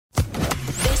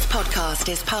podcast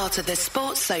is part of the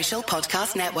Sports Social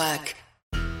Podcast Network.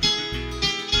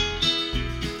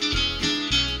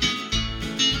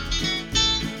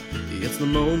 It's the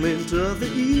moment of the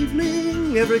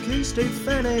evening every K-State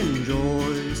fan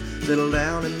enjoys. Settle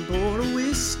down and pour a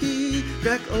whiskey,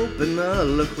 crack open a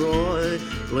LaCroix.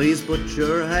 Please put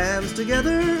your hands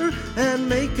together and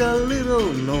make a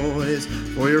little noise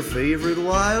for your favorite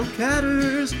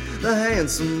Wildcatters, the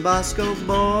handsome Bosco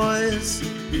Boys.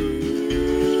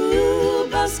 Ooh,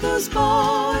 Bosco's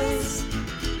Boys.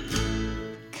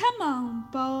 Come on,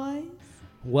 boys.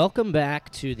 Welcome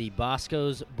back to the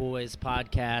Bosco's Boys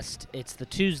podcast. It's the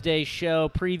Tuesday show,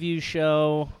 preview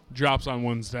show. Drops on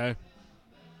Wednesday.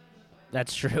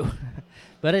 That's true.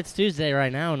 But it's Tuesday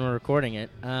right now and we're recording it.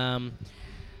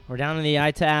 We're down in the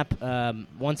ITAP.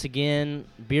 Once again,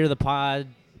 Beer the Pod.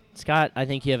 Scott, I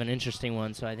think you have an interesting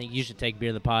one, so I think you should take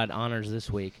Beer the Pod honors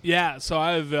this week. Yeah, so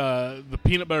I have the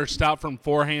peanut butter stout from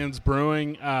Four Hands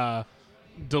Brewing.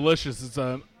 Delicious. It's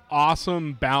an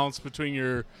awesome balance between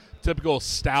your typical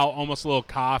stout, almost a little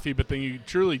coffee, but then you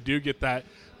truly do get that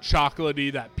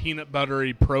chocolatey, that peanut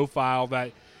buttery profile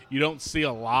that you don't see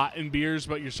a lot in beers,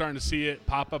 but you're starting to see it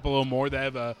pop up a little more. They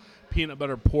have a peanut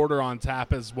butter porter on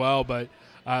tap as well, but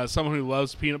someone who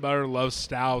loves peanut butter, loves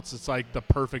stouts, it's like the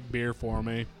perfect beer for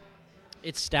me.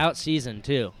 It's stout season,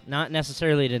 too. Not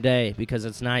necessarily today because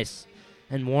it's nice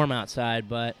and warm outside,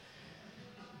 but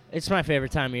it's my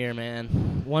favorite time of year,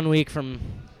 man. 1 week from...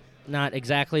 Not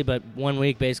exactly, but 1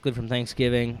 week basically from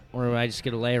Thanksgiving where I just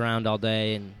get to lay around all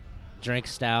day and drink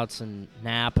stouts and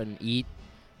nap and eat.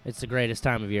 It's the greatest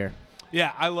time of year.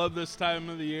 Yeah, I love this time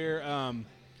of the year.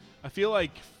 I feel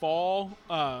like fall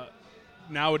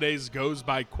nowadays goes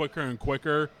by quicker and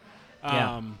quicker.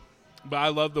 Yeah. But I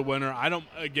love the winter.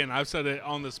 I've said it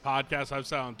on this podcast, I've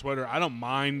said it on Twitter, I don't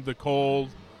mind the cold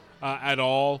at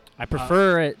all. I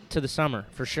prefer it to the summer,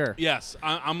 for sure. Yes,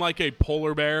 I'm like a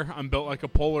polar bear. I'm built like a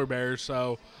polar bear,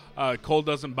 so cold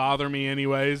doesn't bother me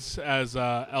anyways, as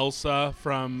Elsa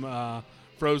from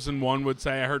Frozen 1 would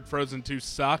say. I heard Frozen 2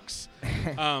 sucks.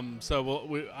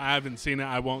 So I haven't seen it.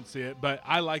 I won't see it. But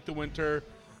I like the winter,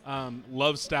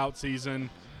 love stout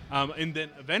season. And then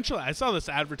eventually, I saw this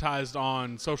advertised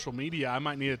on social media. I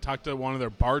might need to talk to one of their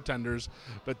bartenders,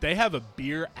 but they have a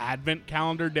beer advent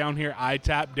calendar down here,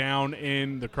 ITAP, down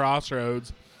in the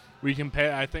Crossroads. We can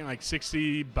pay, I think, like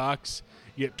 $60.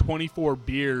 You get 24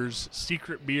 beers,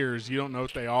 secret beers. You don't know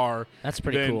what they are. That's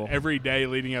pretty cool. Every day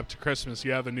leading up to Christmas,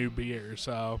 you have a new beer.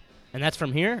 So, and that's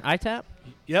from here, ITAP?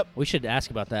 Yep. We should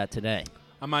ask about that today.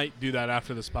 I might do that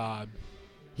after this pod.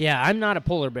 Yeah, I'm not a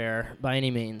polar bear by any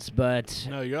means, but...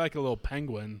 No, you're like a little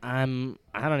penguin. I don't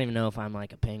even know if I'm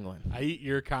like a penguin. I eat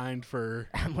your kind for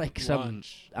I'm like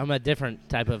lunch. I'm a different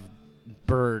type of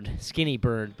bird, skinny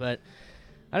bird, but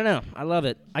I don't know. I love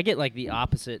it. I get like the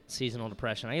opposite seasonal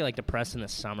depression. I get like depressed in the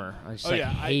summer. I just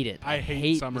hate it. I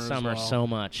hate the summer as well. so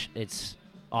much. It's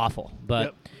awful,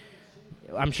 but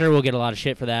I'm sure we'll get a lot of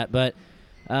shit for that, but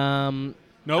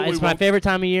it's my favorite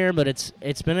time of year, but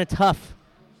it's been a tough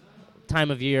time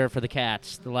of year for the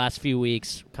Cats the last few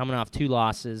weeks, coming off 2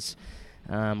 losses.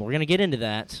 We're going to get into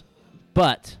that,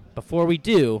 but before we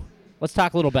do, let's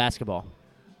talk a little basketball.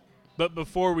 But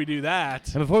before we do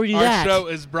that, our show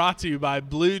is brought to you by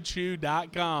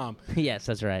BlueChew.com. Yes,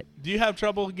 that's right. Do you have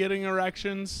trouble getting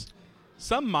erections?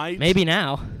 Some might. Maybe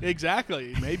now.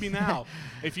 Exactly. Maybe now.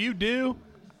 If you do,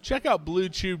 check out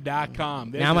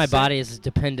BlueChew.com. Now my body is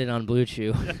dependent on Blue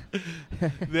Chew.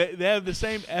 They have the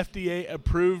same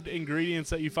FDA-approved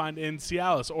ingredients that you find in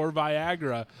Cialis or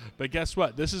Viagra. But guess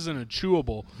what? This isn't a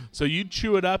chewable. So you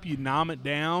chew it up, you nom it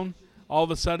down, all of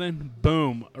a sudden,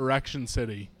 boom, Erection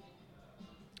City.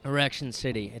 Erection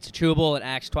City. It's a chewable. It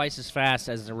acts twice as fast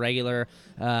as the regular,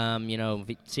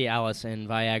 Cialis and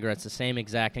Viagra. It's the same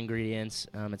exact ingredients.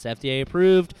 It's FDA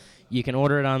approved. You can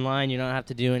order it online. You don't have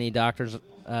to do any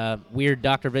weird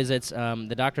doctor visits.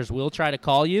 The doctors will try to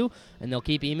call you, and they'll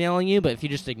keep emailing you, but if you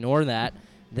just ignore that,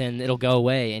 then it'll go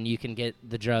away, and you can get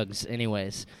the drugs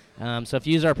anyways. So if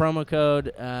you use our promo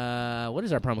code, what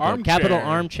is our promo code? Capital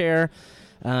Armchair.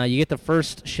 You get the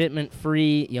first shipment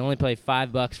free. You only pay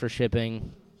 $5 for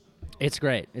shipping. It's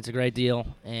great. It's a great deal,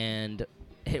 and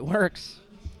it works.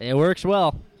 It works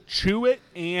well. Chew it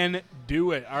and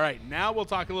do it. All right, now we'll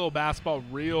talk a little basketball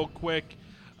real quick.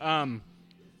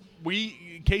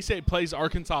 K-State plays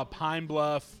Arkansas Pine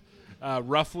Bluff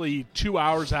roughly 2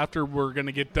 hours after we're going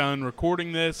to get done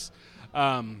recording this.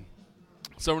 So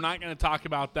we're not going to talk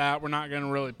about that. We're not going to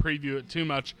really preview it too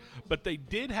much. But they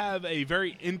did have a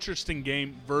very interesting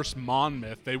game versus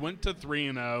Monmouth. They went to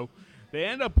 3-0. They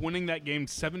ended up winning that game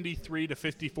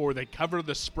 73-54. They covered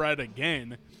the spread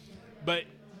again. But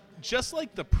just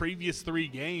like the previous 3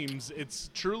 games, it's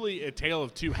truly a tale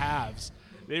of two halves.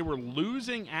 They were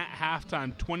losing at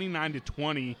halftime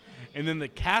 29-20, and then the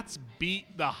Cats beat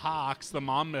the Hawks, the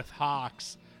Monmouth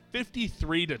Hawks,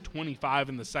 53-25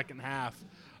 in the second half.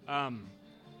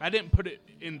 I didn't put it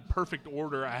in perfect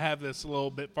order. I have this a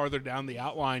little bit farther down the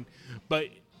outline. But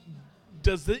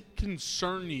does it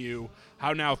concern you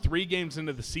how now 3 games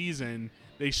into the season,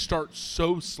 they start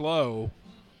so slow,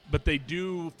 but they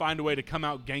do find a way to come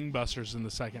out gangbusters in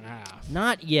the second half?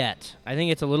 Not yet. I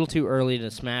think it's a little too early to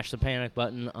smash the panic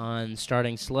button on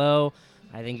starting slow.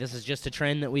 I think this is just a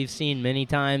trend that we've seen many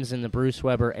times in the Bruce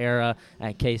Weber era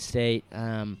at K-State.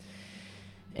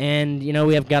 And, you know,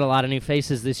 we have got a lot of new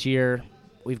faces this year.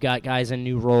 We've got guys in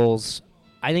new roles.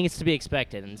 I think it's to be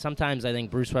expected. And sometimes I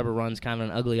think Bruce Weber runs kind of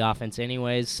an ugly offense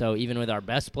anyways. So even with our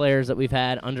best players that we've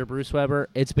had under Bruce Weber,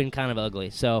 it's been kind of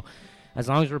ugly. So as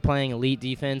long as we're playing elite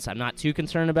defense, I'm not too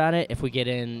concerned about it. If we get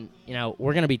in, you know,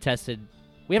 we're going to be tested.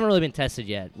 We haven't really been tested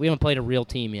yet. We haven't played a real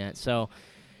team yet. So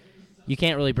you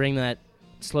can't really bring that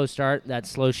slow start, that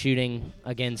slow shooting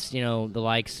against, you know, the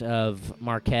likes of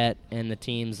Marquette and the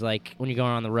teams like when you're going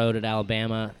on the road at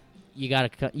Alabama. You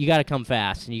gotta come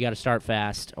fast, and you gotta start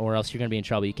fast, or else you're gonna be in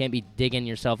trouble. You can't be digging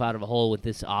yourself out of a hole with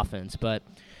this offense. But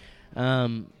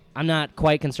I'm not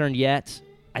quite concerned yet.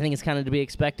 I think it's kind of to be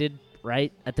expected,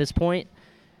 right, at this point.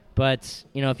 But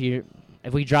you know,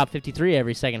 if we drop 53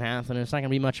 every second half, then it's not gonna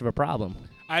be much of a problem.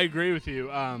 I agree with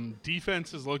you.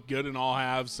 Defenses look good in all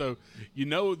halves, so you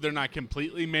know they're not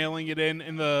completely mailing it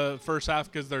in the first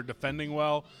half because they're defending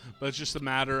well. But it's just a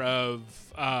matter of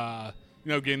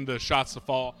getting the shots to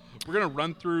fall. We're going to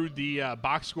run through the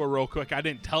box score real quick. I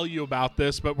didn't tell you about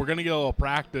this, but we're going to get a little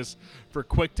practice for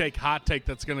Quick Take, Hot Take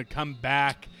that's going to come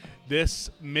back this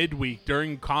midweek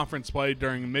during conference play.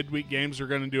 During midweek games, we're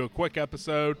going to do a quick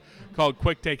episode called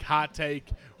Quick Take, Hot Take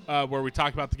where we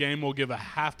talk about the game. We'll give a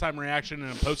halftime reaction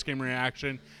and a post-game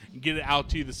reaction and get it out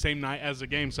to you the same night as the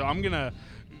game. So I'm going to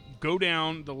go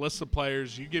down the list of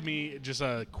players. You give me just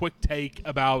a quick take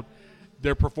about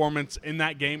their performance in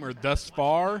that game or thus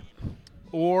far,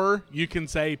 or you can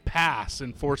say pass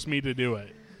and force me to do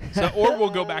it. So, or we'll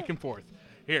go back and forth.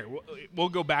 Here, we'll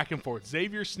go back and forth.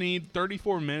 Xavier Sneed,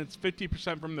 34 minutes,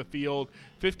 50% from the field,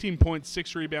 15 points,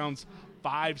 6 rebounds,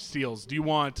 5 steals. Do you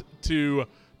want to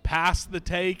pass the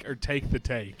take or take the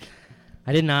take?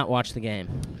 I did not watch the game.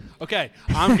 Okay,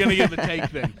 I'm going to give the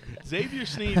take then. Xavier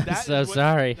Sneed,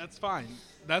 sorry. That's fine.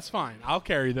 That's fine. I'll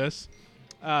carry this.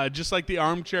 Just like the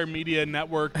Armchair Media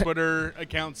Network Twitter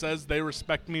account says, they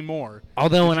respect me more.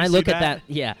 Although when I look at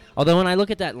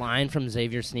that line from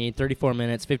Xavier Sneed, 34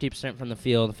 minutes, 50% from the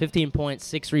field, 15 points,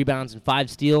 6 rebounds, and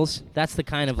 5 steals, that's the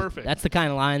kind of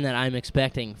line that I'm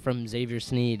expecting from Xavier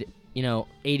Sneed. You know,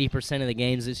 80% of the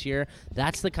games this year,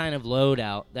 that's the kind of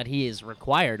loadout that he is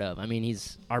required of. I mean,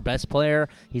 he's our best player.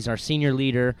 He's our senior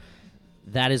leader.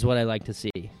 That is what I like to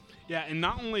see. Yeah, and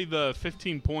not only the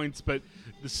 15 points, but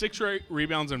the 6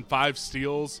 rebounds and 5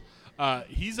 steals.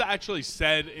 He's actually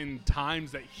said in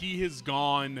times that he has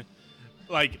gone,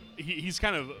 like, he's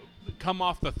kind of come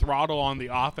off the throttle on the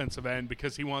offensive end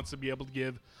because he wants to be able to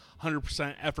give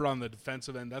 100% effort on the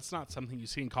defensive end. That's not something you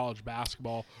see in college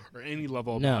basketball or any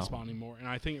level of basketball anymore. And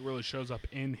I think it really shows up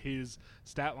in his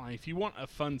stat line. If you want a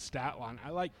fun stat line,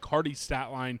 I like Carty's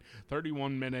stat line,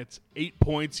 31 minutes, 8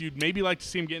 points. You'd maybe like to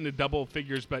see him get into double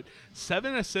figures, but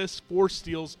 7 assists, 4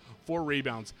 steals, 4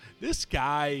 rebounds. This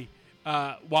guy,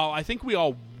 while I think we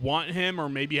all want him or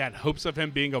maybe had hopes of him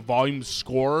being a volume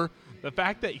scorer, the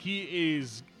fact that he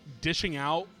is dishing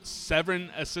out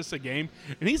 7 assists a game,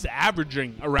 and he's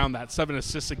averaging around that 7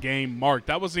 assists a game mark.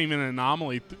 That wasn't even an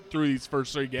anomaly through these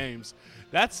first 3 games.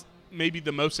 That's maybe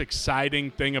the most exciting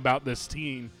thing about this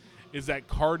team is that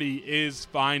Carty is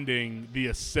finding the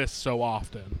assists so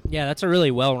often. Yeah, that's a really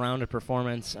well-rounded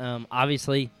performance.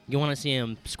 Obviously, you want to see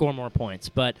him score more points,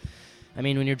 but, I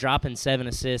mean, when you're dropping 7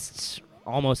 assists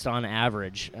almost on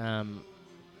average,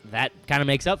 that kind of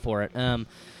makes up for it.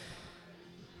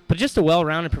 But just a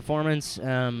well-rounded performance.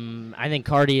 I think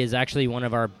Carty is actually one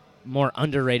of our more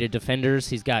underrated defenders.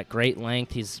 He's got great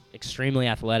length. He's extremely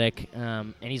athletic,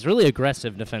 and he's really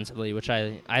aggressive defensively, which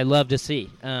I love to see.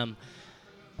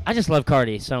 I just love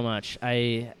Carty so much.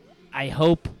 I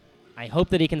hope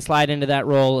that he can slide into that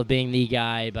role of being the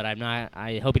guy, but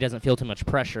I hope he doesn't feel too much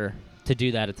pressure to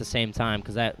do that at the same time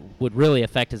because that would really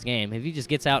affect his game. If he just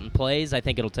gets out and plays, I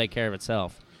think it'll take care of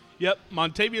itself. Yep,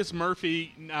 Montavious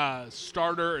Murphy,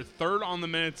 starter, third on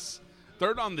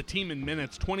the team in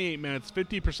minutes, 28 minutes,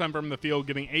 50% from the field,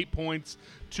 getting 8 points,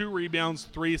 2 rebounds,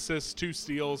 3 assists, 2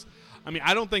 steals. I mean,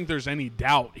 I don't think there's any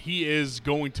doubt he is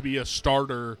going to be a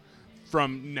starter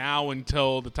from now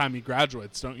until the time he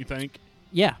graduates, don't you think?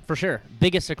 Yeah, for sure.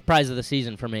 Biggest surprise of the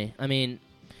season for me. I mean,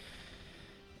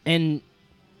 and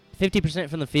 50%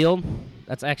 from the field,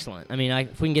 that's excellent. I mean,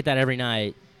 if we can get that every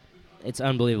night, it's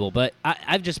unbelievable. But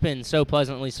I've just been so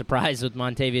pleasantly surprised with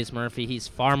Montavious Murphy. He's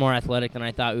far more athletic than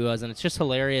I thought he was, and it's just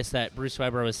hilarious that Bruce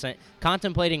Weber was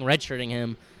contemplating redshirting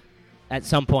him at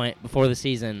some point before the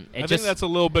season. I think that's a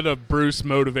little bit of Bruce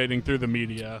motivating through the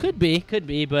media. Could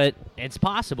be, but it's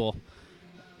possible.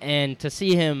 And to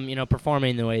see him,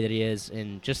 performing the way that he is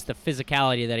and just the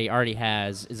physicality that he already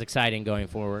has is exciting going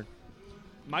forward.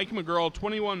 Mike McGurl,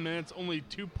 21 minutes, only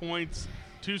 2 points,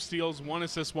 2 steals, 1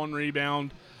 assist, 1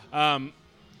 rebound.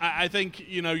 I think,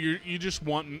 you just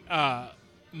want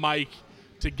Mike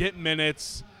to get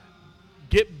minutes,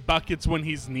 get buckets when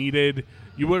he's needed.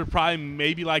 You would have probably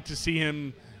maybe liked to see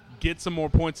him get some more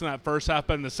points in that first half,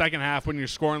 but in the second half when you're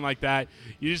scoring like that,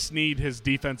 you just need his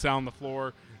defense out on the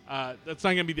floor. That's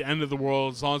not going to be the end of the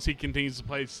world as long as he continues to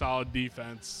play solid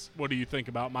defense. What do you think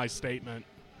about my statement?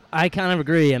 I kind of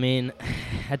agree. I mean,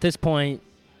 at this point,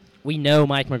 we know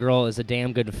Mike McGurl is a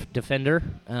damn good defender.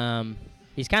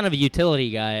 He's kind of a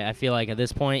utility guy, I feel like, at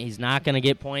this point. He's not going to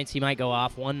get points. He might go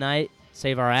off one night,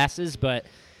 save our asses, but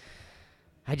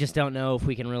I just don't know if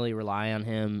we can really rely on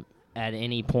him at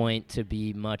any point to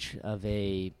be much of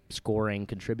a scoring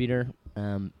contributor.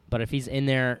 But if he's in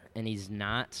there and he's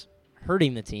not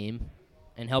hurting the team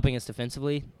and helping us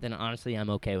defensively, then honestly I'm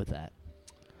okay with that.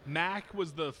 Mac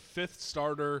was the 5th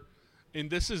starter, and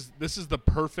this is the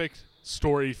perfect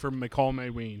story for McCall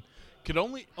Mayween. Could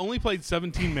only played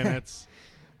 17 minutes,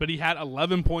 but he had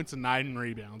 11 points and 9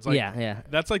 rebounds. Yeah.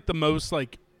 That's like the most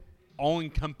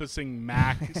all-encompassing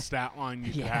Mac stat line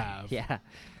you could have. Yeah.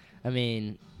 I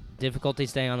mean, difficulty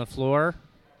staying on the floor,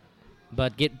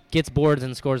 but gets boards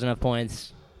and scores enough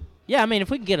points. Yeah, I mean, if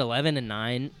we can get 11 and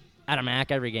 9 out of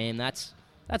Mac every game, that's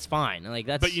fine.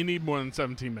 But you need more than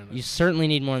 17 minutes. You certainly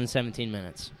need more than 17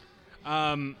 minutes.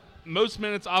 Most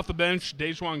minutes off the bench,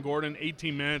 Dejuan Gordon,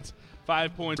 18 minutes,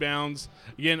 5 points, rebounds.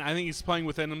 Again, I think he's playing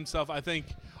within himself. I think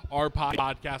our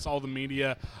podcast, all the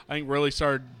media, really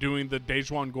started doing the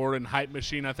Dejuan Gordon hype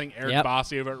machine. I think Eric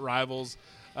Bossi over at Rivals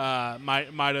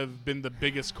might have been the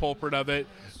biggest culprit of it.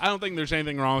 I don't think there's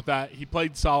anything wrong with that. He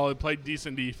played solid, played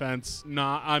decent defense.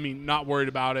 Not worried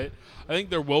about it. I think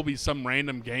there will be some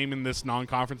random game in this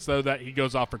non-conference though that he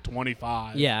goes off for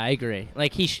 25. Yeah, I agree.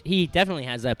 He definitely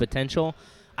has that potential.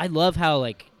 I love how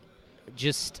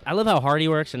hard he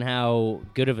works and how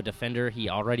good of a defender he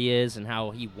already is and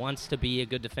how he wants to be a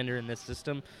good defender in this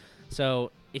system.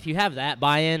 So if you have that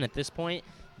buy-in at this point,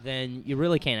 then you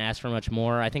really can't ask for much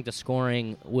more. I think the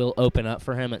scoring will open up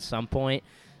for him at some point.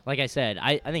 Like I said,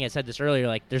 I think I said this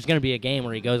earlier, there's going to be a game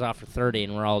where he goes off for 30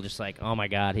 and we're all just like, oh my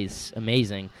God, he's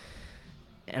amazing.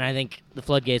 And I think the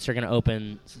floodgates are going to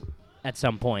open at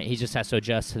some point. He just has to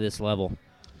adjust to this level.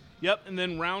 Yep, and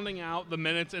then rounding out the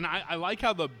minutes, and I like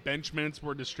how the bench minutes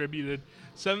were distributed.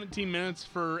 17 minutes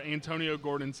for Antonio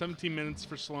Gordon, 17 minutes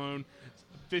for Sloan,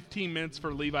 15 minutes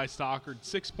for Levi Stockard,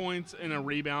 6 points and a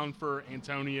rebound for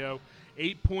Antonio,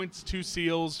 8 points, 2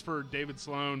 steals for David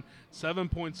Sloan, 7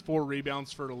 points, 4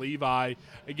 rebounds for Levi.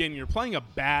 Again, you're playing a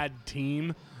bad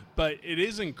team, but it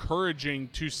is encouraging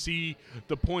to see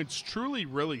the points truly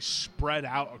really spread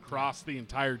out across the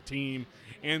entire team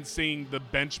and seeing the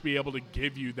bench be able to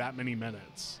give you that many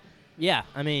minutes. Yeah,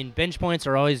 I mean, bench points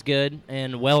are always good,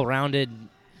 and well-rounded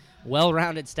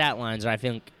stat lines I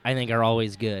think are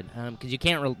always good because you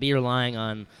can't be relying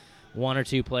on one or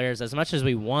two players. As much as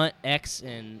we want X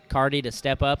and Cardi to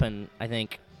step up and I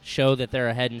think show that they're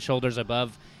a head and shoulders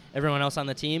above everyone else on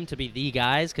the team to be the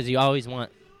guys, because you always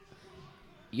want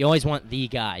the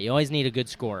guy. You always need a good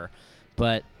scorer.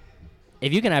 But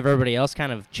if you can have everybody else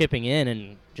kind of chipping in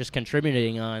and just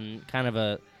contributing on kind of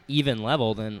a even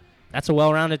level, then that's a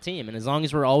well-rounded team. And as long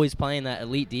as we're always playing that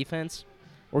elite defense,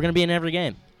 we're going to be in every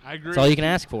game. I agree. That's all you can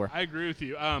ask for. I agree with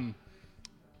you.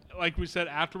 Like we said,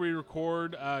 after we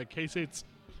record, K-State's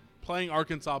playing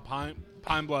Arkansas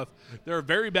Pine Bluff. They're a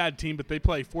very bad team, but they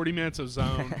play 40 minutes of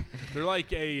zone. They're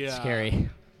like a scary.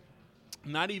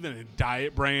 Not even a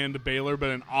diet brand Baylor, but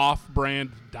an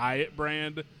off-brand diet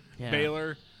brand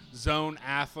Baylor. Zone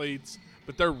athletes,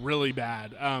 but they're really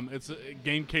bad. It's a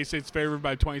game K-State's favored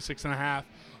by 26.5.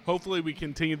 Hopefully we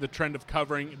continue the trend of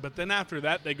covering, but then after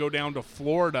that they go down to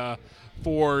Florida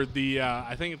for the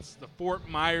I think it's the Fort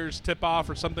Myers tip-off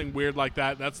or something weird like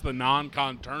that. That's the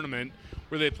non-con tournament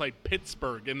where they play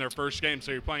Pittsburgh in their first game.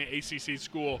 So you're playing ACC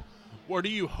school. What are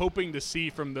you hoping to see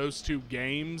from those two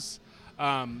games?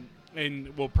 And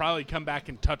we'll probably come back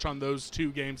and touch on those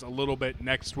two games a little bit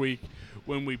next week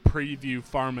when we preview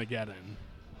Farmageddon.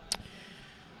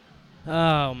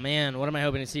 Oh, man, what am I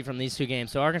hoping to see from these two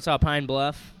games? So Arkansas Pine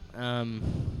Bluff,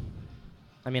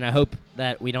 I hope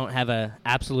that we don't have a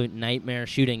absolute nightmare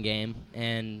shooting game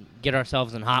and get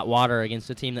ourselves in hot water against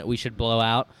a team that we should blow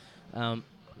out.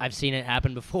 I've seen it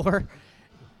happen before,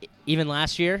 even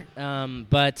last year,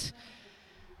 but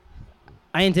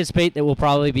I anticipate that we'll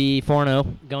probably be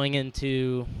 4-0 going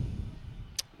into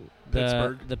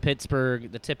the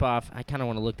Pittsburgh, the tip-off. I kind of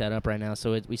want to look that up right now.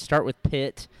 So we start with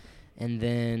Pitt. And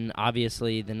then,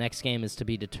 obviously, the next game is to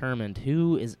be determined.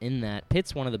 Who is in that?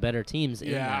 Pitt's one of the better teams in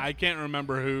that. Yeah, I can't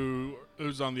remember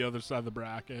who's on the other side of the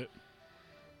bracket.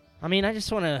 I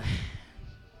just want to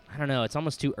 – I don't know. It's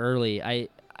almost too early. I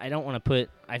don't want to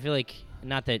put – I feel like –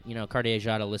 not that, Cartier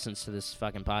Jada listens to this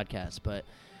fucking podcast, but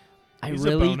He's I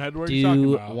really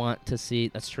do want to see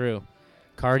 – that's true.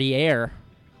 Cartier,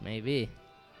 maybe.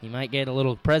 He might get a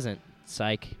little present.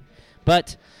 Psych.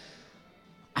 But –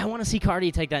 I want to see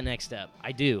Cardi take that next step.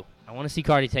 I do. I want to see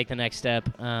Cardi take the next step.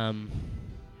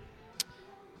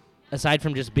 Aside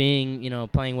from just being,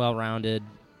 playing well-rounded,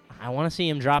 I want to see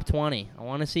him drop 20. I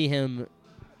want to see him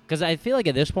 – because I feel like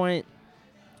at this point,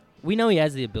 we know he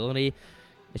has the ability.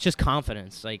 It's just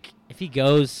confidence. Like, if he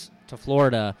goes to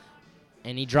Florida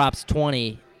and he drops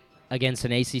 20 against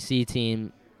an ACC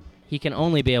team, he can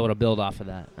only be able to build off of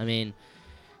that.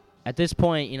 At this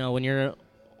point,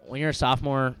 when you're a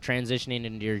sophomore transitioning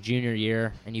into your junior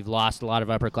year and you've lost a lot of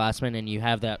upperclassmen and you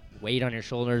have that weight on your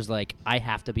shoulders, like, I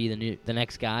have to be the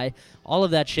next guy, all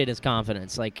of that shit is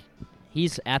confidence. Like,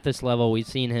 he's at this level. We've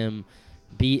seen him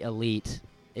be elite.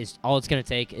 All it's going to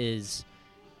take is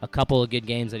a couple of good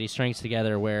games that he strings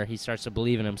together where he starts to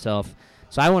believe in himself.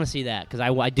 So I want to see that because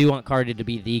I do want Cardi to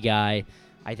be the guy.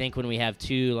 I think when we have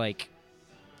two,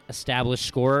 established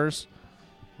scorers,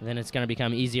 then it's going to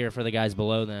become easier for the guys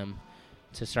below them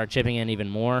to start chipping in even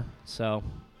more. So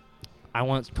I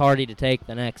want Cardi to take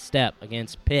the next step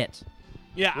against Pitt.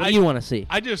 Yeah, what do you want to see?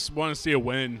 I just want to see a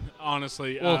win,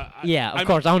 honestly. Well, of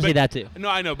course. I want to see that too. No,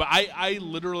 I know, but I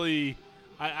literally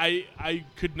I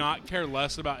could not care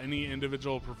less about any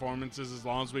individual performances as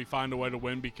long as we find a way to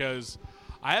win because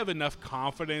I have enough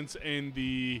confidence in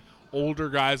the older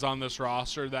guys on this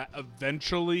roster that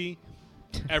eventually –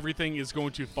 everything is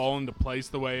going to fall into place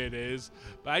the way it is.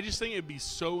 But I just think it'd be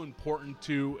so important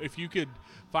if you could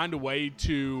find a way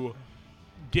to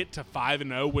get to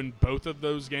 5-0, win both of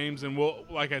those games. And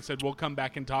like I said, we'll come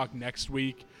back and talk next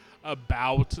week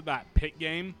about that Pitt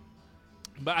game.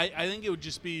 But I think it would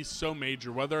just be so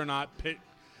major, whether or not Pitt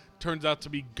turns out to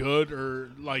be good or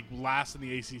last in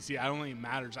the ACC. I don't think it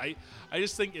matters. I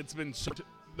just think it's been so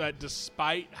that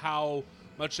despite how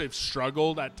much they've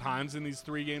struggled at times in these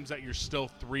three games, that you're still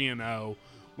 3-0.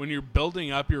 When you're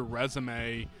building up your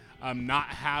resume, not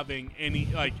having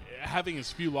having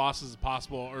as few losses as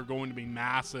possible are going to be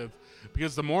massive.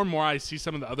 Because the more and more I see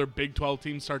some of the other Big 12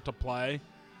 teams start to play,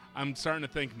 I'm starting to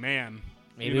think, man,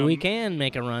 maybe we can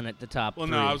make a run at the top. Well,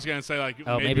 three. No, I was going to say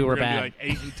maybe we're bad.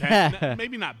 Be 8-10,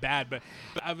 maybe not bad, but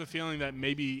I have a feeling that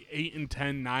maybe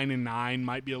 8-10, 9-9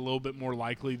 might be a little bit more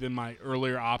likely than my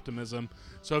earlier optimism.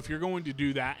 So if you're going to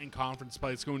do that in conference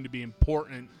play, it's going to be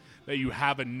important that you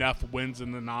have enough wins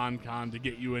in the non-con to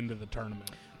get you into the tournament.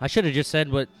 I should have just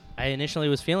said what I initially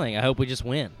was feeling. I hope we just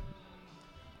win.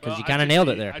 Because you kind of nailed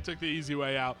it there. I took the easy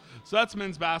way out. So that's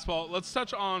men's basketball. Let's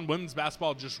touch on women's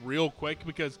basketball just real quick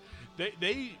because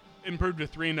they improved to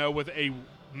 3-0 with a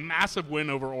massive win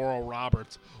over Oral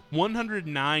Roberts,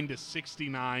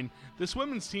 109-69. This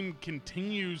women's team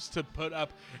continues to put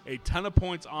up a ton of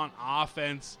points on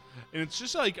offense, and it's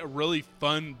just a really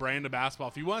fun brand of basketball.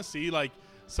 If you want to see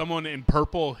someone in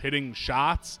purple hitting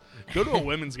shots, go to a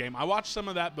women's game. I watched some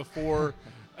of that before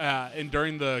and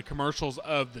during the commercials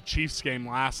of the Chiefs game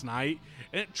last night,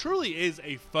 and it truly is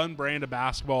a fun brand of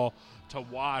basketball to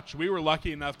watch. We were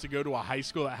lucky enough to go to a high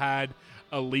school that had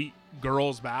elite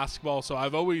girls basketball, so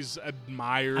I've always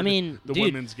admired the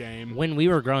women's game. When we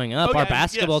were growing up, our women's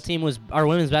basketball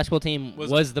team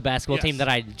was the basketball team that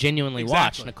I genuinely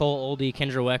watched. Nicole Oldie,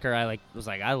 Kendra Wecker,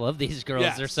 I love these girls.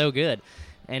 Yes. They're so good.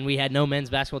 And we had no men's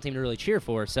basketball team to really cheer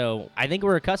for, so I think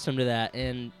we're accustomed to that,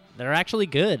 and they're actually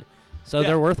good. So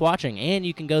they're worth watching, and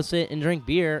you can go sit and drink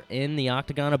beer in the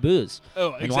Octagon of Booze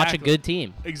and watch a good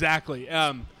team. Exactly.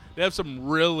 They have some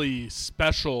really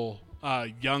special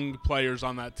young players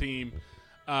on that team.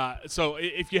 So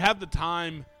if you have the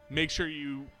time, make sure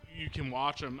you can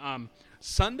watch them.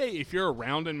 Sunday, if you're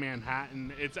around in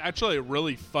Manhattan, it's actually a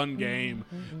really fun game.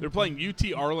 They're playing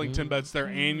UT Arlington, but it's their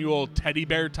annual teddy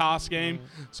bear toss game.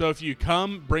 So if you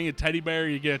come, bring a teddy bear,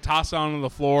 you get a toss on the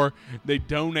floor. They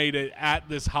donate it at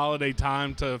this holiday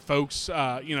time to folks,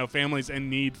 families in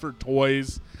need for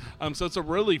toys. So it's a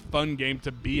really fun game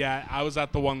to be at. I was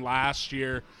at the one last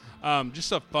year.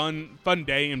 Just a fun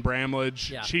day in Bramlage.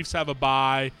 Yeah. Chiefs have a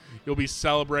bye. You'll be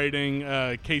celebrating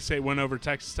K-State win over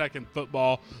Texas Tech in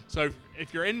football. So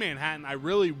if you're in Manhattan, I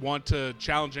really want to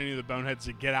challenge any of the Boneheads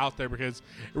to get out there because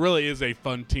it really is a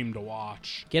fun team to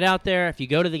watch. Get out there. If you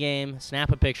go to the game,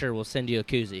 snap a picture. We'll send you a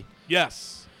koozie.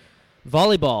 Yes.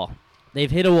 Volleyball. They've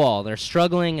hit a wall. They're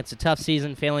struggling. It's a tough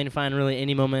season, failing to find really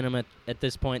any momentum at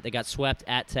this point. They got swept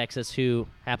at Texas, who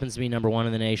happens to be number 1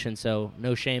 in the nation, so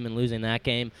no shame in losing that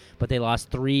game. But they lost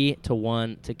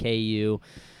 3-1 to KU.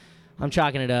 I'm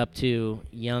chalking it up to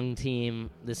young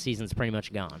team. This season's pretty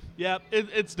much gone. Yeah,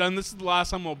 it's done. This is the last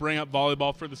time we'll bring up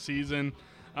volleyball for the season.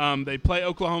 They play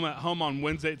Oklahoma at home on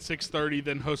Wednesday at 6:30,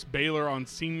 then host Baylor on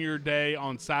Senior Day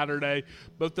on Saturday.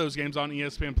 Both those games on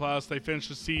ESPN+. They finish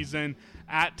the season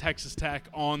at Texas Tech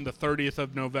on the 30th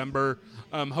of November.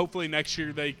 Hopefully next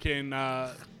year they can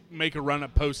make a run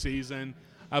at postseason.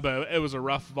 But it was a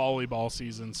rough volleyball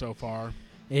season so far.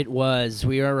 It was.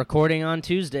 We are recording on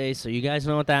Tuesday, so you guys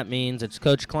know what that means. It's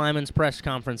Coach Kleiman's press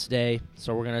conference day,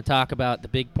 so we're going to talk about the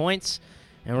big points,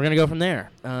 and we're going to go from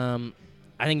there.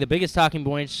 I think the biggest talking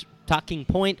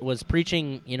point was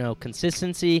preaching,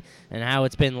 consistency and how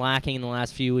it's been lacking in the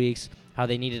last few weeks, how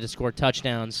they needed to score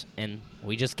touchdowns, and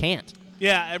we just can't.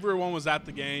 Yeah, everyone was at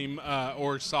the game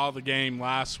or saw the game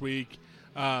last week,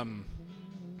 and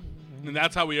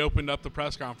that's how we opened up the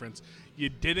press conference. You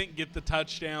didn't get the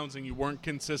touchdowns, and you weren't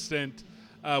consistent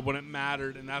when it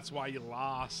mattered, and that's why you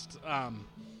lost.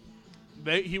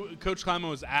 Coach Kleiman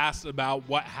was asked about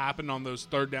what happened on those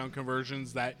third down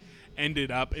conversions that ended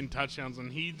up in touchdowns,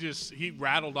 and he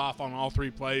rattled off on all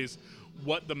 3 plays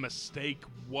what the mistake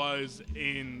was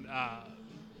in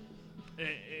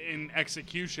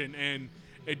execution, and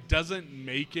it doesn't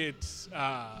make it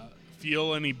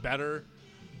feel any better.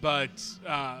 But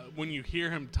when you hear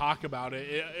him talk about it,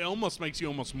 it almost makes you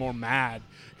almost more mad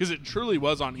because it truly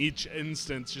was on each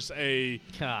instance just a.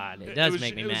 God, it does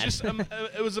make me mad.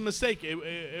 It was a mistake.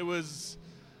 It was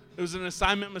an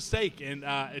assignment mistake, and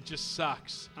it just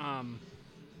sucks.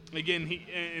 Again,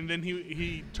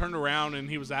 he turned around and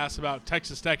he was asked about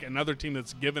Texas Tech, another team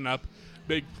that's given up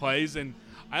big plays, and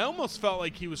I almost felt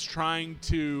like he was trying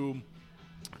to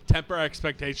temper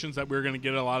expectations that we were going to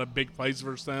get a lot of big plays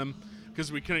versus them,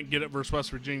 because we couldn't get it versus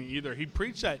West Virginia either. He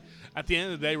preached that at the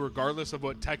end of the day, regardless of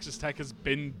what Texas Tech has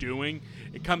been doing,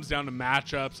 it comes down to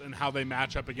matchups and how they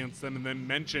match up against them, and then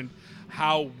mentioned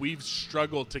how we've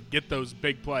struggled to get those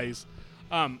big plays.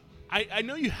 I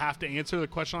know you have to answer the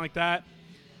question like that,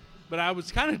 but I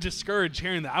was kind of discouraged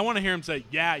hearing that. I want to hear him say,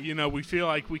 yeah, we feel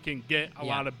like we can get a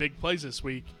lot of big plays this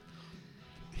week.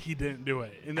 He didn't do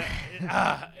it. And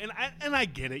I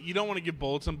get it. You don't want to give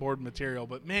bulletin board material,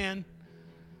 but, man –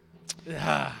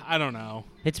 I don't know.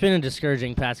 It's been a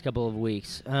discouraging past couple of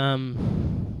weeks.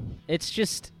 It's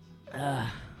just,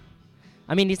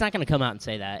 he's not going to come out and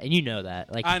say that, and you know that.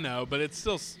 I know, but it's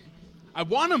still. I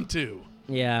want him to.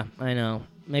 Yeah, I know.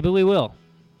 Maybe we will.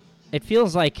 It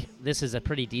feels like this is a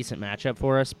pretty decent matchup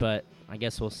for us, but I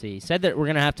guess we'll see. Said that we're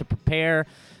going to have to prepare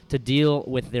to deal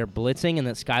with their blitzing, and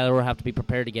that Skylar will have to be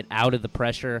prepared to get out of the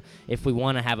pressure if we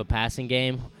want to have a passing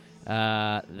game.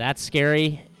 That's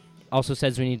scary. Also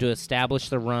says we need to establish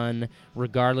the run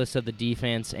regardless of the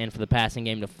defense, and for the passing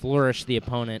game to flourish, the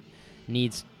opponent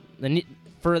needs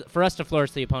for us to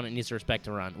flourish, the opponent needs to respect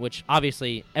the run, which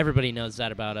obviously everybody knows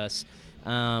that about us.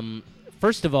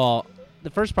 First of all, the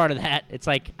first part of that, it's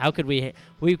like, how could we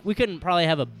couldn't probably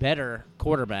have a better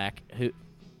quarterback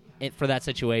for that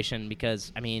situation,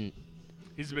 because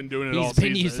he's been doing it all season.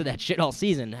 He's been used to that shit all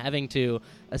season, having to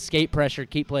escape pressure,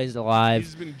 keep plays alive.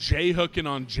 He's been J-hooking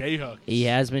on J-hooks. He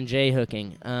has been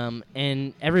J-hooking.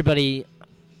 And everybody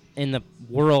in the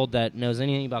world that knows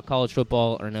anything about college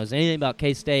football or knows anything about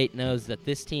K-State knows that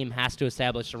this team has to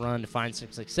establish a run to find some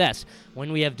success.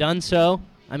 When we have done so,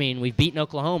 we've beaten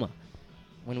Oklahoma.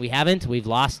 When we haven't, we've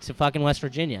lost to fucking West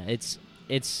Virginia.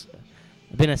 It's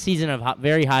been a season of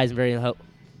very highs and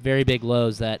very big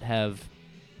lows that have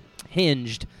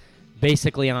hinged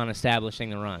basically on establishing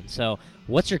the run. So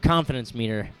what's your confidence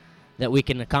meter that we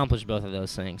can accomplish both of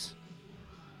those things?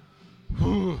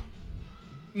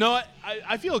 No,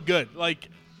 I feel good. Like,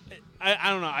 I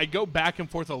don't know. I go back and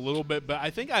forth a little bit, but I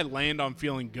think I land on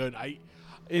feeling good. I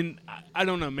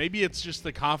don't know. Maybe it's just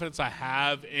the confidence I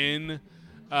have in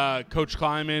Coach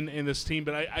Kleiman and this team,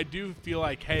 but I do feel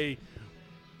like, hey,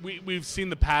 we've seen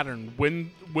the pattern.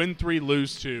 Win 3,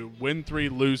 lose 2. Win 3,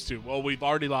 lose 2. Well, we've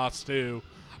already lost 2.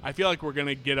 I feel like we're going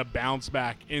to get a bounce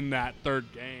back in that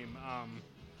third game.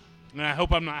 And I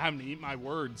hope I'm not having to eat my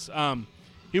words.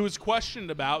 He was questioned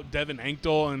about Devin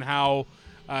Anktel and how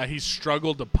he's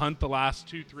struggled to punt the last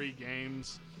 2-3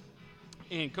 games.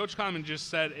 And Coach Kleiman just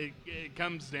said it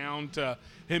comes down to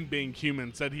him being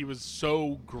human. Said he was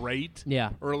so great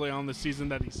early on the season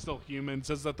that he's still human.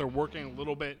 Says that they're working a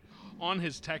little bit on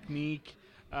his technique.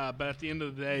 But at the end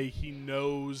of the day, he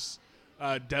knows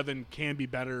Devin can be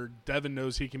better. Devin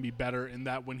knows he can be better in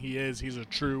that when he's a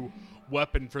true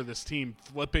weapon for this team,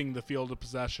 flipping the field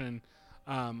position,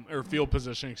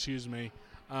 excuse me.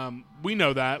 We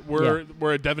know that. We're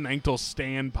a Devin Anktel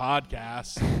Stan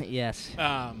podcast. Yes.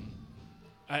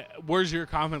 Where's your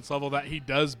confidence level that he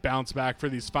does bounce back for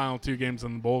these final 2 games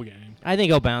in the bowl game? I think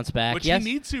he'll bounce back. Which he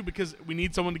needs to, because we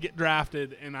need someone to get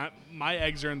drafted, and my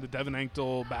eggs are in the Devin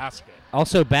Anktel basket.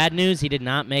 Also, bad news, he did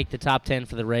not make the top 10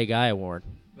 for the Ray Guy Award.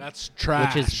 That's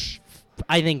trash. Which is,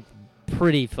 I think,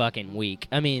 pretty fucking weak.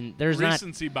 I mean, there's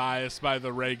recency bias by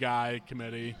the Ray Guy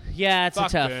committee. Yeah,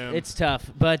 it's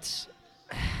tough. But,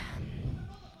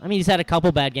 I mean, he's had a couple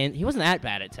bad games. He wasn't that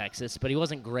bad at Texas, but he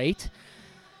wasn't great.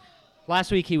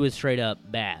 Last week he was straight up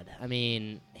bad. I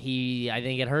mean, I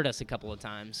think it hurt us a couple of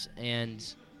times. And,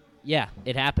 yeah,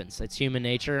 it happens. It's human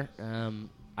nature.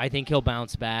 I think he'll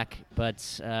bounce back,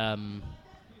 but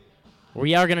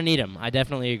we are going to need him. I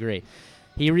definitely agree.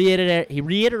 He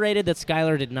reiterated that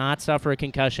Skylar did not suffer a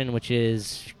concussion, which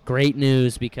is great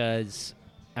news because,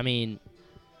 I mean,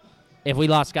 if we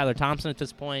lost Skylar Thompson at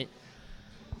this point,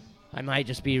 I might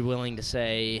just be willing to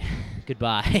say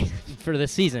goodbye for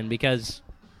this season because,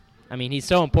 I mean, he's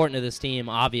so important to this team,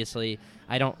 obviously.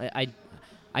 I don't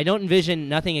envision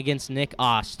nothing against Nick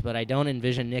Ost, but I don't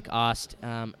envision Nick Ost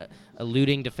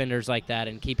eluding defenders like that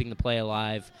and keeping the play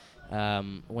alive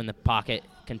when the pocket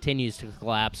continues to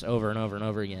collapse over and over and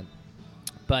over again.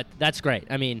 But that's great.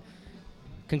 I mean,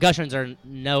 concussions are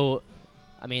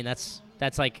that's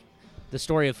like the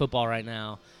story of football right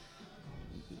now.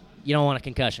 You don't want a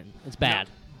concussion. It's bad.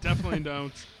 No, definitely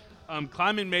don't.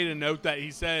 Kleiman made a note that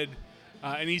he said,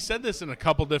 and he said this in a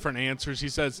couple different answers. He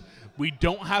says, we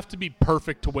don't have to be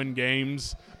perfect to win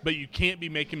games, but you can't be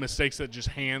making mistakes that just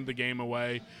hand the game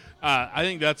away. I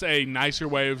think that's a nicer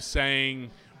way of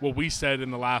saying what we said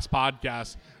in the last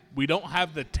podcast. We don't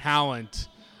have the talent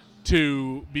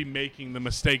to be making the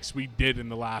mistakes we did in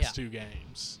the last 2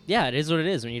 games. Yeah, it is what it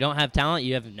is. When you don't have talent,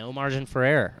 you have no margin for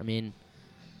error. I mean,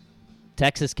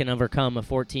 Texas can overcome a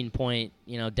 14-point,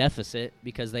 deficit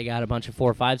because they got a bunch of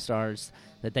 4 or 5 stars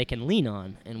that they can lean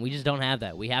on, and we just don't have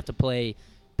that. We have to play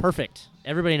perfect.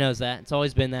 Everybody knows that. It's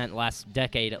always been that last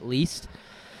decade at least.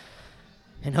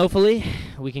 And hopefully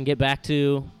we can get back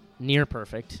to near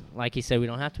perfect. Like he said, we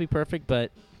don't have to be perfect, but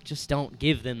just don't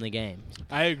give them the game.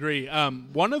 I agree.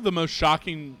 One of the most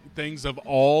shocking things of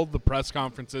all the press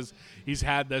conferences he's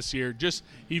had this year,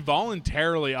 he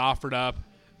voluntarily offered up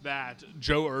that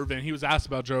Joe Irvin, he was asked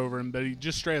about Joe Irvin, but he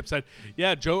just straight up said,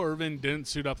 yeah, Joe Irvin didn't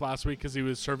suit up last week because he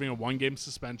was serving a 1-game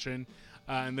suspension.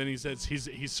 And then he says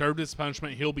he served his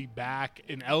punishment. He'll be back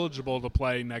and eligible to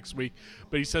play next week.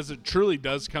 But he says it truly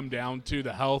does come down to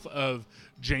the health of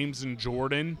James and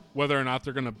Jordan, whether or not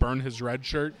they're going to burn his red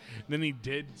shirt. And then he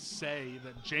did say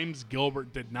that James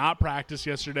Gilbert did not practice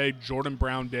yesterday. Jordan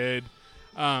Brown did.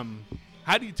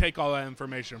 How do you take all that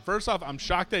information? First off, I'm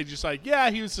shocked that he's just like, yeah,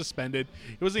 he was suspended.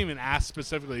 He wasn't even asked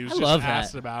specifically. He was just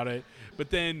asked about it. But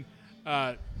then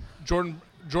Jordan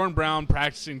Brown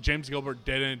practicing, James Gilbert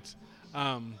didn't.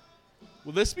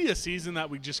 Will this be a season that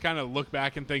we just kind of look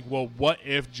back and think, well, what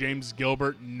if James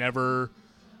Gilbert never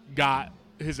got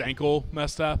his ankle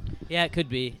messed up? Yeah, it could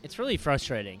be. It's really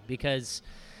frustrating because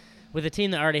with a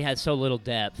team that already has so little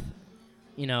depth,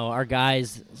 our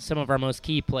guys, some of our most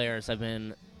key players have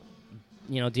been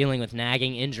dealing with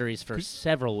nagging injuries for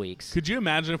several weeks. Could you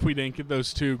imagine if we didn't get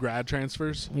those 2 grad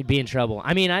transfers? We'd be in trouble.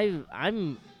 I mean,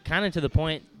 I'm kind of to the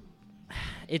point.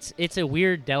 It's a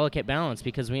weird, delicate balance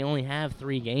because we only have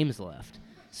 3 games left.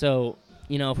 So,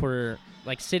 if we're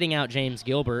like sitting out James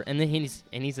Gilbert, and then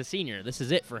he's a senior, this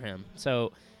is it for him.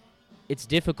 So, it's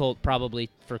difficult probably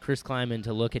for Chris Kleiman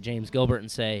to look at James Gilbert and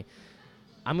say,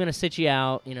 "I'm going to sit you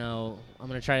out. I'm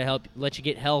going to try to let you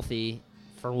get healthy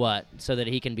for what, so that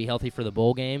he can be healthy for the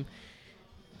bowl game."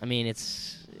 I mean,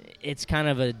 it's kind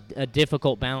of a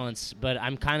difficult balance, but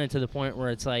I'm kind of to the point where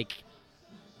it's like,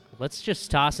 let's just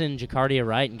toss in Jacardia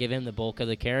Wright and give him the bulk of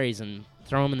the carries and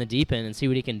throw him in the deep end and see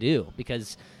what he can do.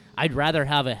 Because I'd rather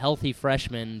have a healthy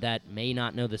freshman that may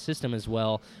not know the system as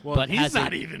well. Well, but he's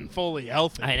not even fully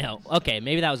healthy. I know. Okay,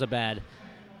 maybe that was a bad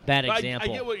bad But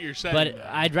example. I get what you're saying. But though.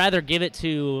 I'd rather give it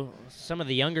to some of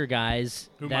the younger guys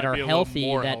Who that might are be a little healthy,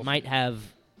 more that healthy. might have,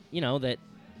 that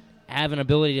have an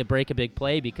ability to break a big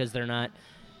play because their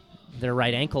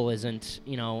right ankle isn't,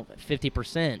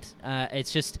 50%.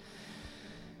 It's just,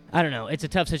 I don't know. It's a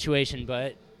tough situation,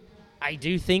 but I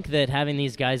do think that having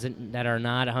these guys that are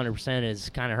not 100% is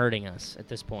kind of hurting us at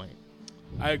this point.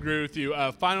 I agree with you.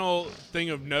 Final thing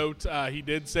of note, he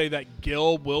did say that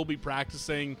Gill will be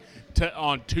practicing today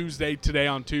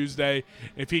on Tuesday.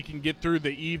 If he can get through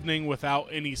the evening without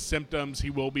any symptoms, he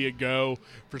will be a go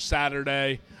for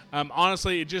Saturday.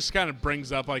 Honestly, it just kind of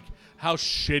brings up like how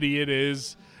shitty it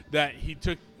is that he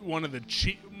took one of the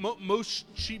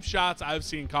most cheap shots I've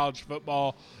seen in college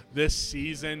football this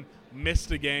season,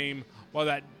 missed a game while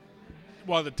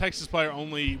the Texas player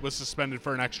only was suspended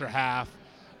for an extra half.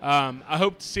 I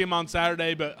hope to see him on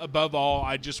Saturday, but above all,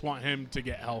 I just want him to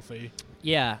get healthy.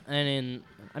 Yeah, and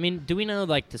do we know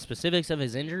like the specifics of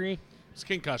his injury? It's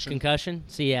concussion. Concussion?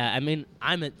 So yeah,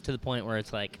 I'm to the point where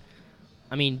it's like,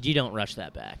 you don't rush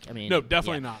that back. No,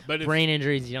 definitely not. But brain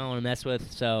injuries you don't want to mess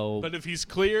with. So, but if he's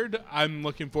cleared, I'm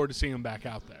looking forward to seeing him back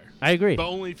out there. I agree. But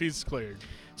only if he's cleared.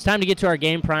 It's time to get to our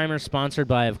game primer, sponsored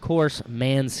by, of course,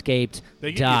 Manscaped.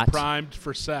 They get you primed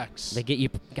for sex. They get you.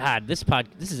 God, this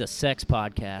is a sex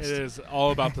podcast. It is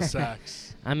all about the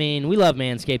sex. We love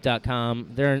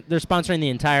Manscaped.com. They're sponsoring the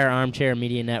entire Armchair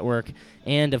Media Network,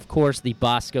 and of course the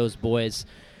Bosco's Boys.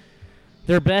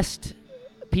 Their best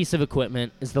piece of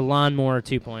equipment is the Lawnmower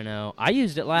 2.0. I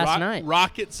used it last night.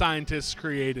 Rocket scientists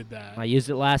created that. I used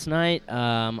it last night.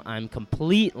 I'm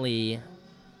completely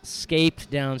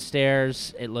scaped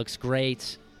downstairs. It looks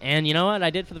great. And you know what I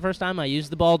did for the first time? I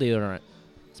used the ball deodorant.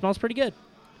 It smells pretty good.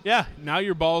 Yeah, now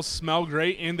your balls smell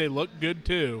great and they look good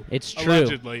too. It's true.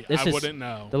 Allegedly. I wouldn't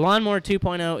know. The Lawnmower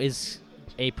 2.0 is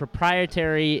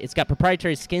it's got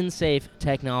proprietary skin-safe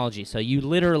technology, so you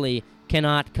literally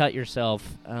cannot cut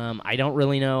yourself. I don't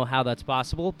really know how that's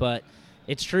possible, but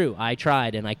it's true. I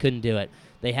tried, and I couldn't do it.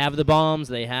 They have the balms,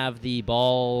 they have the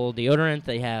ball deodorant,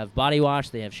 they have body wash,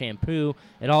 they have shampoo.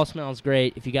 It all smells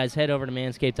great. If you guys head over to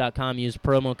manscaped.com, use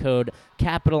promo code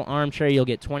CapitalArmchair, you'll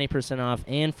get 20% off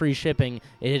and free shipping.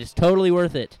 It is totally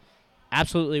worth it.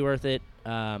 Absolutely worth it.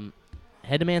 Head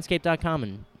to manscaped.com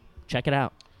and check it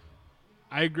out.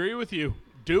 I agree with you.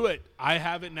 Do it. I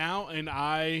have it now, and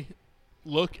I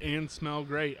look and smell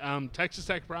great. Texas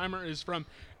Tech Primer is from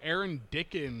Aaron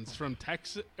Dickens from Tech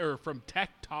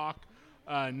Talk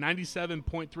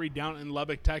 97.3 down in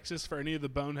Lubbock, Texas. For any of the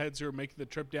boneheads who are making the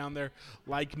trip down there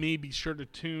like me, be sure to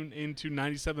tune into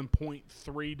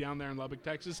 97.3 down there in Lubbock,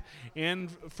 Texas. And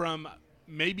from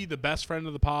maybe the best friend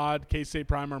of the pod, K-State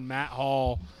Primer, Matt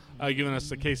Hall, giving us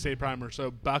the K-State Primer.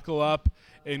 So buckle up,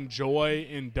 enjoy,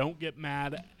 and don't get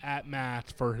mad at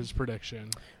Matt for his prediction.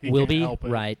 We'll be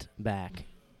right back.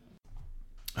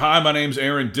 Hi, my name's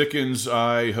Aaron Dickens.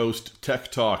 I host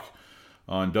Tech Talk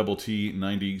on Double T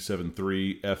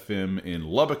 97.3 FM in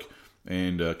Lubbock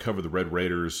and cover the Red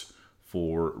Raiders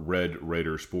for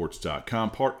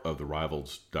RedRaidersports.com, part of the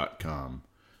Rivals.com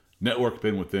network.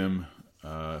 Been with them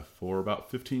for about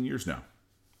 15 years now.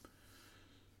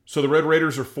 So the Red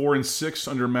Raiders are 4-6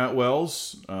 under Matt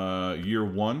Wells, year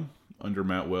one under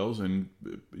Matt Wells, and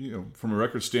from a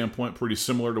record standpoint, pretty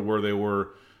similar to where they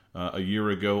were a year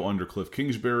ago under Cliff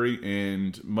Kingsbury.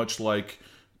 And much like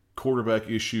quarterback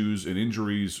issues and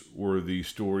injuries were the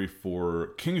story for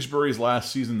Kingsbury's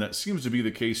last season, that seems to be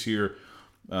the case here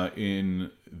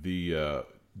in the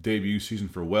debut season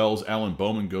for Wells. Alan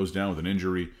Bowman goes down with an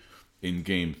injury in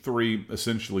Game 3,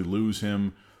 essentially lose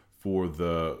him for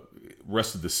the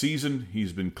rest of the season.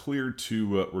 He's been cleared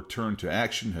to return to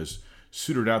action, has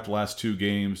suited out the last 2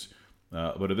 games,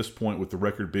 but at this point, with the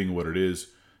record being what it is,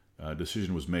 a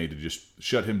decision was made to just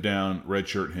shut him down,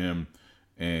 redshirt him,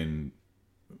 and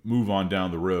move on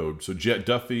down the road. So Jet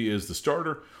Duffy is the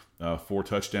starter, 4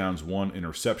 touchdowns, 1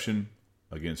 interception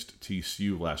against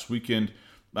TCU last weekend.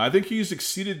 I think he's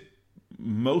exceeded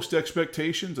most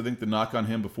expectations. I think the knock on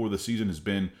him before the season has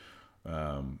been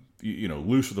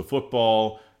loose with the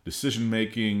football,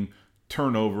 decision-making,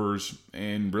 turnovers,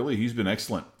 and really he's been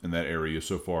excellent in that area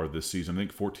so far this season. I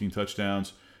think 14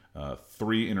 touchdowns,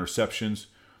 3 interceptions,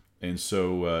 and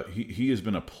so he has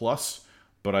been a plus,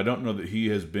 but I don't know that he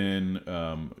has been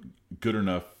good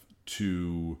enough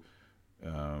to,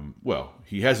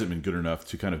 he hasn't been good enough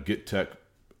to kind of get Tech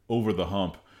over the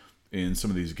hump in some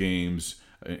of these games,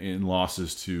 in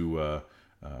losses to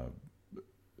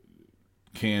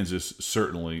Kansas,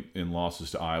 certainly in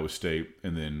losses to Iowa State,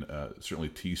 and then certainly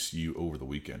TCU over the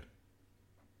weekend.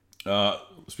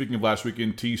 Speaking of last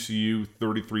weekend, TCU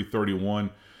 33-31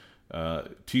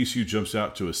 TCU jumps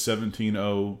out to a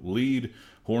 17-0 lead.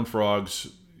 Horned Frogs,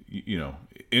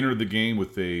 entered the game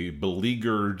with a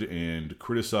beleaguered and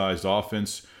criticized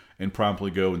offense and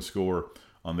promptly go and score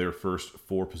on their first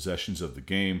 4 possessions of the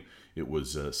game. It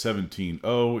was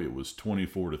 17-0. It was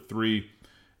 24-3.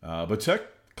 But Tech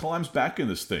climbs back in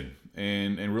this thing.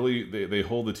 And really, they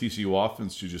hold the TCU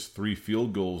offense to just 3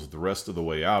 field goals the rest of the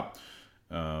way out.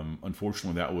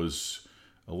 Unfortunately, that was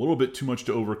a little bit too much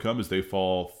to overcome as they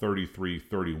fall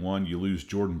 33-31. You lose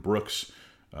Jordan Brooks,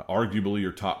 arguably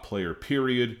your top player,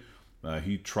 period.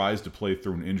 He tries to play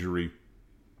through an injury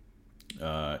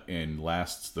and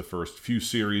lasts the first few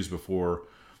series before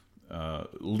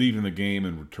leaving the game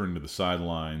and returning to the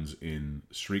sidelines in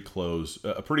street clothes.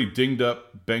 A pretty dinged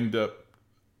up, banged up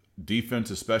defense,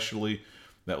 especially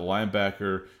that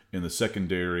linebacker in the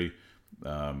secondary.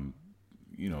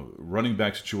 Running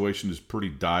back situation is pretty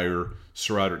dire.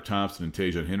 Sir Roderick Thompson and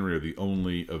Tajon Henry are the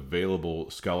only available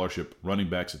scholarship running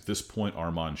backs at this point.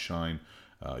 Armand Shine,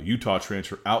 Utah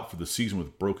transfer, out for the season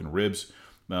with broken ribs.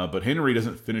 But Henry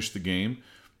doesn't finish the game,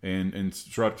 and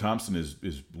Sir Roderick Thompson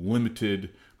is limited,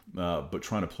 but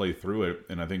trying to play through it.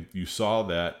 And I think you saw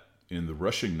that in the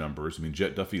rushing numbers. I mean,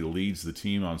 Jet Duffy leads the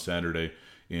team on Saturday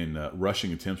in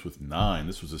rushing attempts with 9.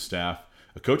 This was a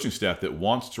coaching staff that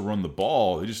wants to run the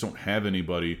ball. They just don't have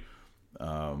anybody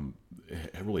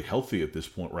really healthy at this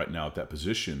point right now at that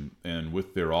position. And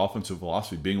with their offensive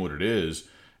philosophy being what it is,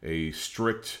 a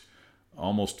strict,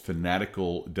 almost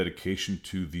fanatical dedication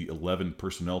to the 11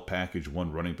 personnel package,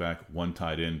 1 running back, 1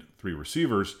 tight end, 3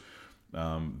 receivers,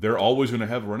 they're always going to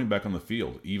have a running back on the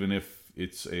field, even if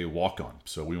it's a walk-on.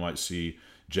 So we might see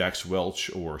Jax Welch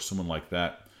or someone like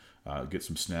that get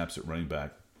some snaps at running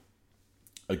back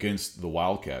against the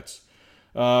Wildcats.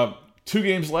 2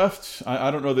 games left. I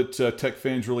don't know that Tech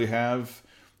fans really have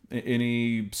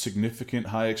any significant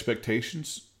high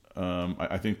expectations.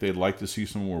 I think they'd like to see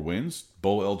some more wins.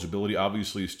 Bowl eligibility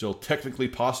obviously is still technically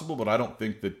possible, but I don't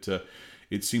think that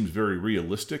it seems very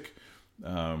realistic.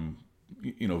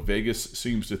 Vegas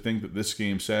seems to think that this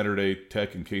game Saturday,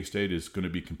 Tech and K-State, is going to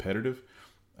be competitive.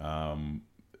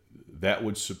 That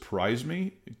would surprise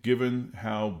me, given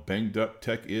how banged up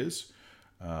Tech is.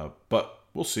 But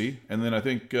we'll see. And then I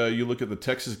think you look at the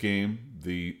Texas game,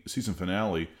 the season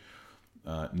finale,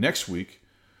 next week.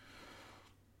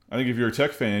 I think if you're a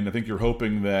Tech fan, I think you're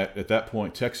hoping that at that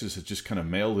point Texas has just kind of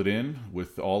mailed it in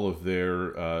with all of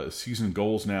their season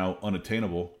goals now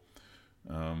unattainable.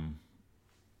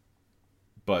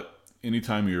 But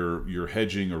anytime you're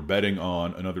hedging or betting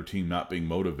on another team not being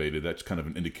motivated, that's kind of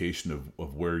an indication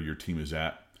of where your team is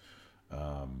at.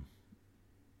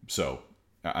 So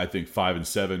I think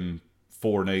 5-7,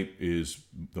 4-8 is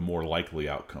the more likely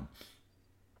outcome.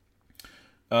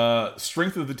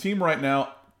 Strength of the team right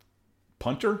now: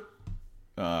 punter,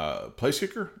 place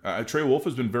kicker. Trey Wolf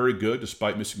has been very good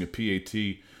despite missing a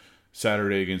PAT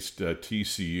Saturday against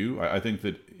TCU. I think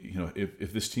that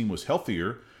if this team was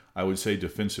healthier, I would say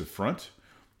defensive front,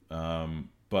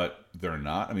 but they're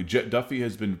not. I mean, Jet Duffy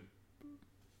has been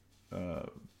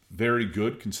very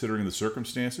good considering the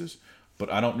circumstances,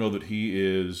 but I don't know that he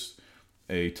is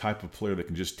a type of player that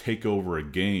can just take over a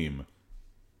game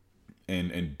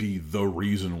and be the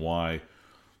reason why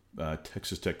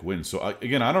Texas Tech wins. So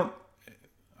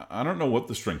I don't know what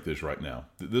the strength is right now.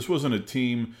 This wasn't a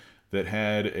team that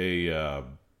had a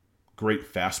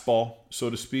great fastball, so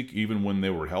to speak, even when they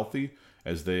were healthy,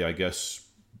 as they, I guess,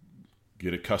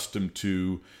 get accustomed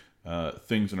to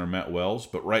things under Matt Wells.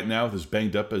 But right now, as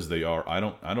banged up as they are, I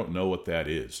don't know what that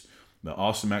is. Now,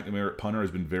 Austin McNamara at punter has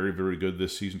been very, very good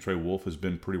this season. Trey Wolf has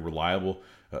been pretty reliable,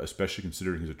 especially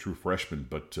considering he's a true freshman.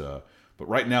 But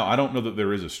right now, I don't know that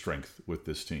there is a strength with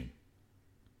this team.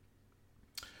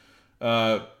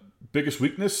 Biggest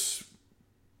weakness,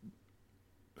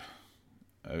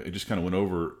 I just kind of went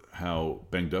over how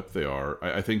banged up they are.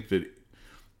 I think that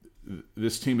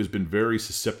this team has been very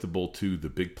susceptible to the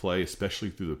big play,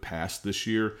 especially through the past this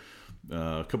year.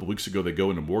 A couple weeks ago, they go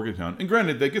into Morgantown. And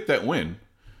granted, they get that win.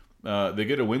 They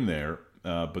get a win there.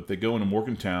 But they go into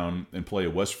Morgantown and play a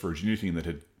West Virginia team that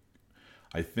had,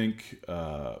 I think,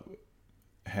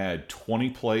 had 20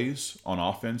 plays on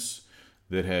offense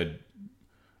that had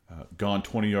gone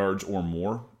 20 yards or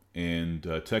more. And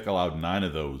Tech allowed 9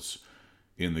 of those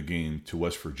in the game to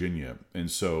West Virginia.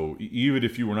 And so even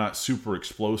if you were not super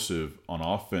explosive on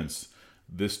offense,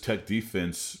 this Tech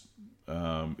defense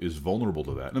is vulnerable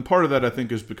to that. And part of that, I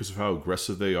think, is because of how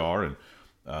aggressive they are. And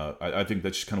I think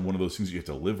that's just kind of one of those things you have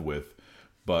to live with.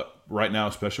 But right now,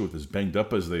 especially with as banged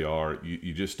up as they are,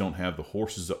 you just don't have the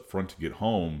horses up front to get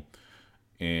home,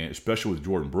 and especially with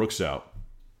Jordan Brooks out.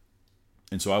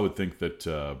 And so I would think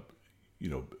that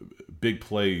big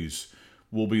plays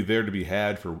will be there to be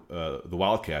had for the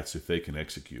Wildcats if they can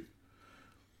execute.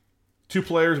 Two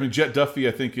players. I mean, Jet Duffy,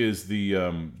 I think, is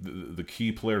the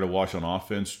key player to watch on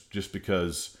offense, just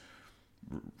because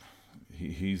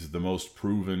he's the most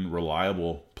proven,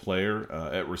 reliable player.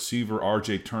 At receiver,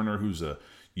 R.J. Turner, who's a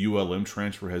ULM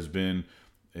transfer, has been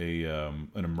an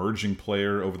emerging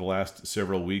player over the last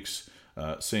several weeks.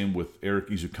 Same with Eric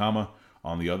Izukama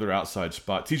on the other outside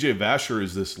spot. TJ Vasher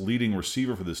is this leading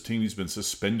receiver for this team. He's been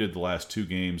suspended the last 2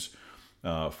 games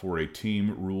for a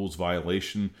team rules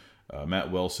violation.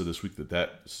 Matt Wells said this week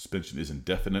that suspension is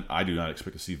indefinite. I do not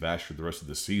expect to see Vasher the rest of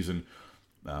the season.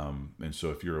 And so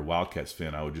if you're a Wildcats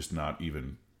fan, I would just not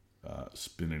even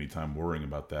spend any time worrying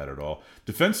about that at all.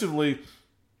 Defensively,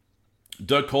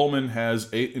 Doug Coleman has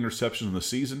 8 interceptions in the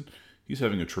season. He's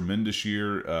having a tremendous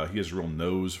year. He has a real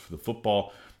nose for the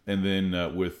football. And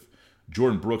then with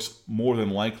Jordan Brooks more than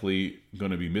likely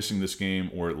going to be missing this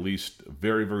game, or at least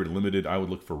very, very limited, I would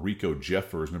look for Rico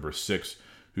Jeffers, number 6,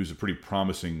 who's a pretty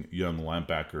promising young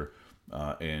linebacker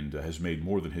and has made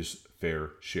more than his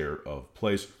fair share of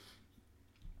plays.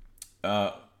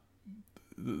 The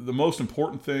most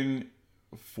important thing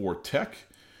for Tech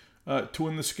to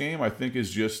win this game, I think,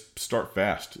 is just start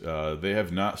fast. They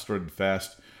have not started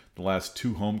fast the last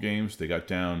 2 home games. They got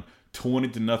down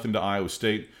 20-0 to Iowa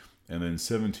State, and then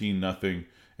 17-0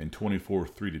 and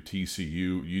 24-3 to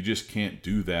TCU. You just can't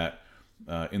do that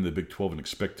in the Big 12 and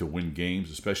expect to win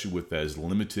games, especially with as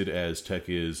limited as Tech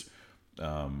is,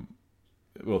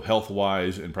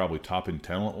 health-wise and probably top-end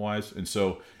talent-wise. And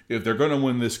so if they're going to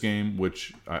win this game,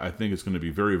 which I think is going to be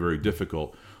very, very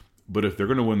difficult, but if they're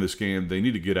going to win this game, they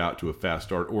need to get out to a fast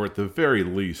start, or at the very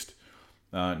least,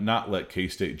 not let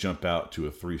K-State jump out to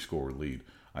a 3-score lead.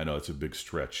 I know it's a big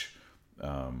stretch,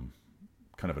 kind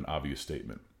of an obvious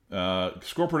statement.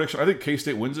 Score prediction, I think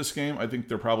K-State wins this game. I think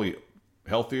they're probably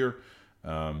healthier.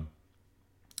 And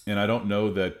I don't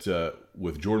know that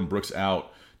with Jordan Brooks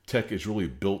out, Tech is really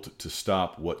built to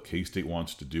stop what K-State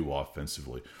wants to do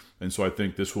offensively. And so I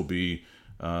think this will be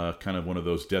kind of one of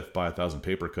those death by 1,000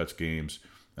 paper cuts games.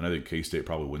 And I think K-State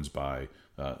probably wins by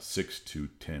 6 to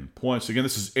 10 points. Again,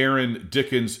 this is Aaron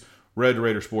Dickens,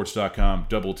 RedRaidersports.com,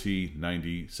 Double T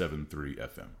 97.3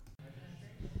 FM.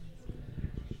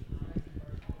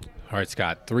 All right,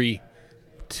 Scott, 3,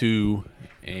 2,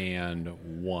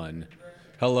 and 1.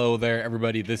 Hello there,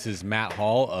 everybody. This is Matt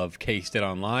Hall of K-State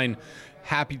Online.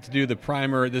 Happy to do the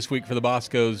primer this week for the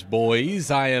Bosco's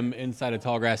boys. I am inside a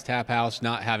Tallgrass Tap House,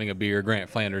 not having a beer. Grant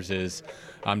Flanders is.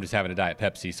 I'm just having a Diet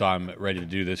Pepsi, so I'm ready to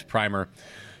do this primer.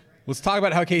 Let's talk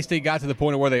about how K-State got to the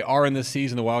point of where they are in this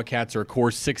season. The Wildcats are, of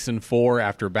course, 6-4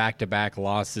 after back-to-back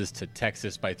losses to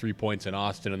Texas by 3 points in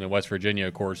Austin, and then West Virginia,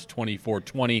 of course,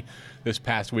 24-20 this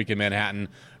past week in Manhattan.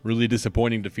 Really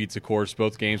disappointing defeats, of course.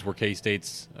 Both games where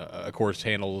K-State's, of course,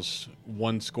 handles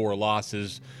 1-score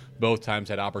losses. Both times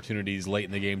had opportunities late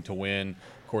in the game to win.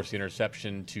 Of course, the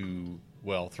interception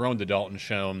thrown to Dalton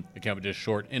Schoen. It came just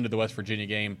short into the West Virginia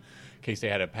game.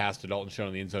 K-State had a pass to Dalton Schoen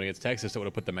in the end zone against Texas that would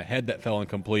have put them ahead. That fell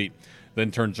incomplete.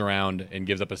 Then turns around and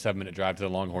gives up a 7-minute drive to the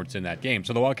Longhorns in that game.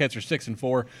 So the Wildcats are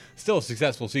 6-4. Still a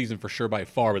successful season for sure by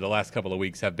far, but the last couple of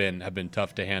weeks have been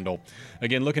tough to handle.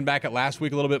 Again, looking back at last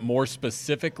week a little bit more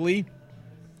specifically,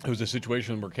 it was a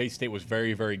situation where K-State was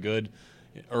very, very good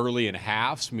early in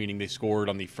halves, meaning they scored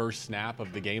on the first snap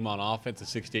of the game on offense, a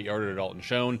 68-yarder to Dalton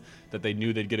Schoen that they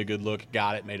knew they'd get a good look,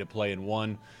 got it, made a play, and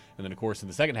won. And then, of course, in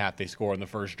the second half, they score on the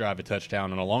first drive a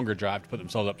touchdown and a longer drive to put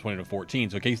themselves up 20-14.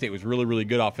 So K-State was really, really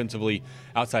good offensively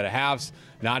outside of halves.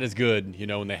 Not as good,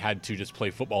 when they had to just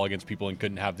play football against people and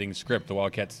couldn't have things script. The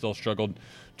Wildcats still struggled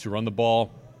to run the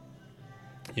ball,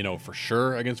 for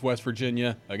sure against West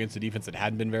Virginia, against a defense that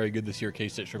hadn't been very good this year.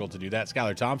 K-State struggled to do that.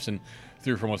 Skylar Thompson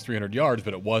threw for almost 300 yards,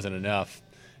 but it wasn't enough,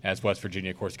 as West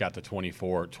Virginia, of course, got the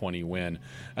 24-20 win.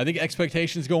 I think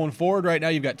expectations going forward right now,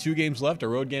 you've got 2 games left, a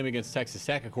road game against Texas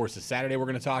Tech, of course, this Saturday we're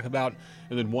going to talk about,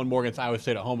 and then one more against Iowa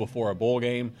State at home before a bowl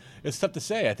game. It's tough to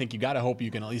say. I think you got to hope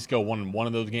you can at least go 1-1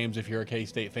 of those games if you're a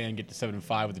K-State fan, get to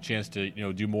 7-5 with a chance to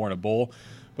do more in a bowl.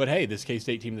 But, hey, this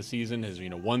K-State team this season has,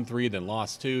 won 3, then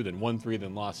lost 2, then won 3,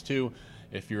 then lost 2.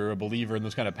 If you're a believer in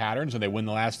those kind of patterns and they win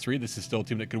the last 3, this is still a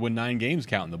team that could win 9 games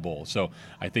counting the bowl. So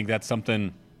I think that's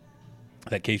something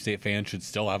that K-State fans should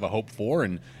still have a hope for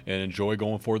and enjoy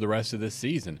going forward the rest of this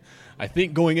season. I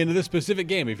think going into this specific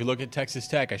game, if you look at Texas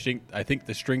Tech, I think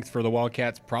the strength for the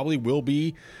Wildcats probably will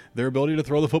be their ability to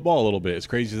throw the football a little bit, as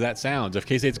crazy as that sounds. If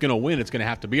K-State's going to win, it's going to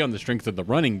have to be on the strength of the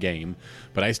running game,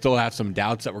 but I still have some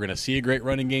doubts that we're going to see a great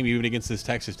running game even against this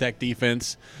Texas Tech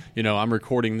defense. I'm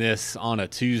recording this on a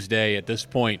Tuesday. At this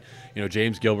point,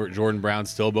 James Gilbert, Jordan Brown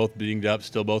still both dinged up,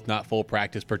 still both not full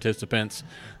practice participants.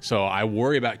 So I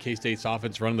worry about K-State's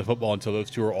offense running the football until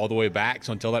those two are all the way back.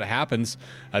 So until that happens,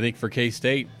 I think for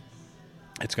K-State,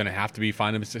 it's going to have to be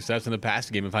finding success in the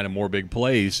passing game and finding more big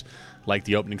plays like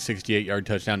the opening 68-yard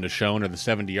touchdown to Schoen or the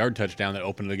 70-yard touchdown that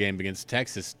opened the game against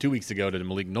Texas 2 weeks ago to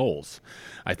Malik Knowles.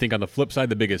 I think on the flip side,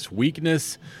 the biggest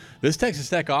weakness, this Texas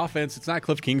Tech offense, it's not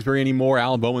Cliff Kingsbury anymore.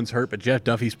 Alan Bowman's hurt, but Jeff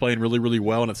Duffy's playing really, really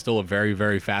well, and it's still a very,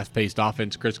 very fast-paced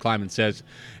offense. Chris Kleiman says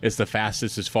it's the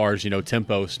fastest as far as,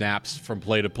 tempo snaps from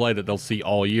play to play that they'll see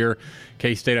all year.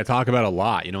 K-State, I talk about a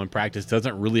lot, in practice,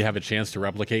 doesn't really have a chance to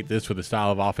replicate this with the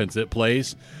style of offense it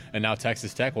plays. And now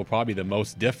Texas Tech will probably be the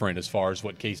most different as far as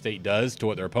what K-State does to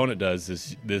what their opponent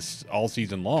does this all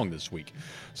season long this week.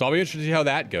 So I'll be interested to see how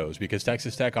that goes, because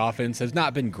Texas Tech offense has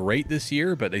not been great this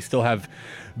year, but they still have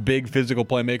big physical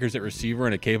playmakers at receiver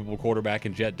and a capable quarterback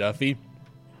in Jet Duffy.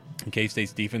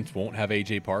 K-State's defense won't have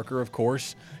A.J. Parker, of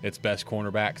course, its best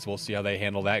cornerback, so we'll see how they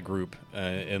handle that group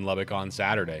in Lubbock on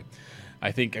Saturday.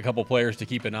 I think a couple players to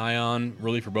keep an eye on,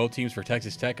 really, for both teams. For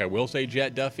Texas Tech, I will say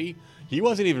Jet Duffy. He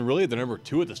wasn't even really the number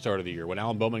 2 at the start of the year. When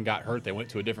Alan Bowman got hurt, they went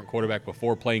to a different quarterback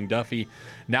before playing Duffy.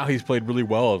 Now he's played really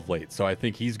well of late, so I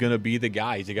think he's going to be the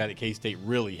guy. He's a guy that K-State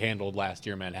really handled last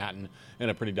year in Manhattan in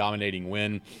a pretty dominating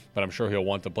win, but I'm sure he'll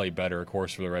want to play better, of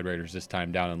course, for the Red Raiders this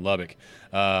time down in Lubbock.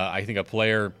 I think a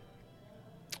player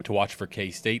to watch for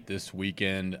K-State this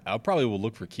weekend, I probably will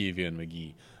look for Keevan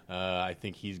McGee. I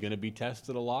think he's going to be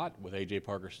tested a lot with A.J.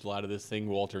 Parker still out of this thing.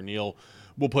 Walter Neal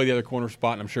will play the other corner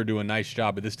spot, and I'm sure do a nice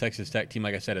job. But this Texas Tech team,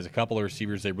 like I said, has a couple of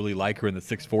receivers they really like, who are in the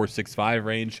 6'4", 6'5"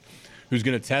 range, who's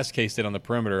going to test K-State on the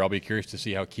perimeter. I'll be curious to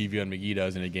see how Keevan McGee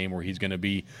does in a game where he's going to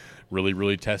be really,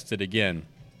 really tested again.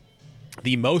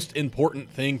 The most important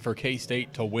thing for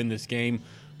K-State to win this game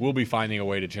will be finding a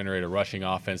way to generate a rushing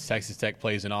offense. Texas Tech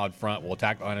plays an odd front, will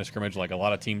attack the line of scrimmage like a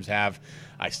lot of teams have.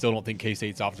 I still don't think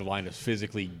K-State's offensive line is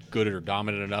physically good or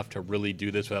dominant enough to really do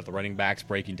this without the running backs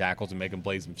breaking tackles and making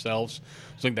plays themselves.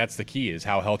 So I think that's the key, is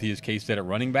how healthy is K-State at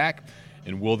running back,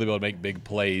 and will they be able to make big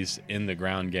plays in the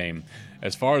ground game.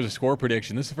 As far as the score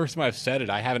prediction, this is the first time I've said it.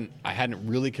 I hadn't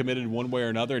really committed one way or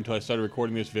another until I started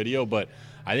recording this video, but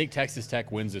I think Texas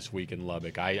Tech wins this week in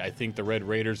Lubbock. I think the Red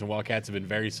Raiders and Wildcats have been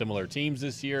very similar teams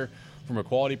this year. From a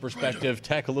quality perspective,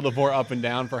 Tech a little more up and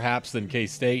down perhaps than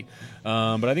K-State. But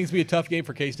I think it's going to be a tough game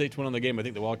for K-State to win on the game. I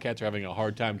think the Wildcats are having a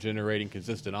hard time generating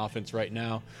consistent offense right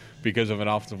now because of an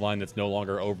offensive line that's no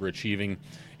longer overachieving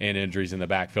and injuries in the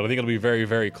backfield. I think it'll be very,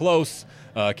 very close.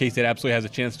 K-State absolutely has a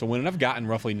chance to win, and I've gotten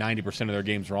roughly 90% of their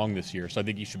games wrong this year, so I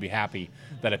think you should be happy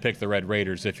that I picked the Red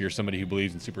Raiders if you're somebody who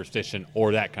believes in superstition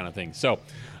or that kind of thing. So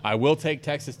I will take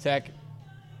Texas Tech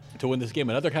to win this game.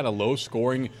 Another kind of low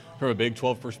scoring from a Big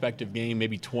 12 perspective game,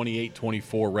 maybe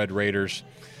 28-24 Red Raiders.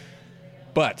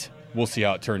 But we'll see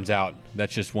how it turns out.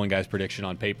 That's just one guy's prediction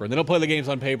on paper. And they don't play the games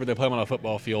on paper. They play them on a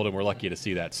football field, and we're lucky to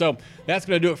see that. So that's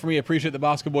going to do it for me. Appreciate the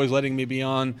Bosco Boys letting me be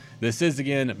on. This is,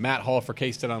 again, Matt Hall for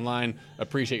K-State Online.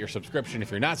 Appreciate your subscription.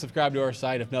 If you're not subscribed to our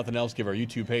site, if nothing else, give our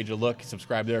YouTube page a look.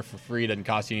 Subscribe there for free. It doesn't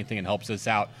cost you anything and helps us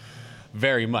out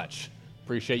very much.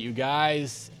 Appreciate you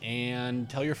guys, and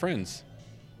tell your friends.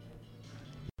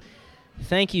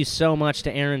 Thank you so much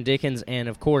to Aaron Dickens and,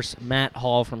 of course, Matt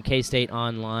Hall from K-State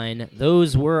Online.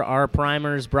 Those were our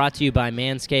primers brought to you by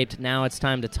Manscaped. Now it's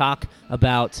time to talk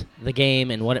about the game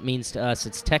and what it means to us.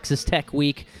 It's Texas Tech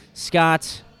week.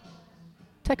 Scott,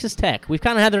 Texas Tech, we've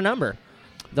kind of had their number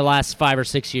the last 5 or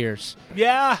 6 years.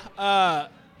 Yeah,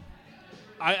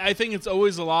 I think it's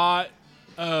always a lot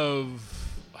of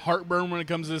heartburn when it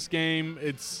comes to this game.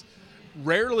 It's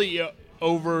rarely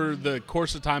over the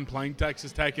course of time playing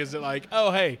Texas Tech is it like,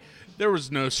 oh, hey, there was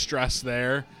no stress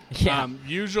there. Yeah.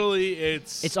 Usually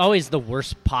it's always the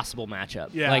worst possible matchup.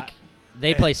 Yeah. Like,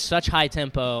 they play such high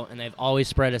tempo, and they've always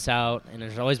spread us out, and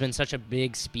there's always been such a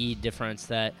big speed difference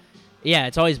that, yeah,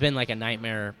 it's always been like a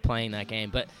nightmare playing that game.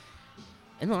 But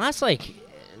in the last,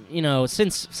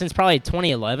 since probably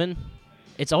 2011,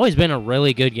 it's always been a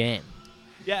really good game.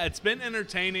 Yeah, it's been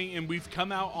entertaining, and we've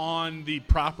come out on the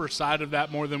proper side of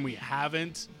that more than we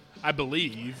haven't, I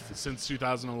believe, since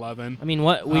 2011. I mean,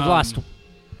 we've lost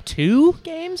 2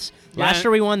 games? Yeah. Last year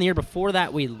we won. The year before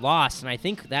that we lost, and I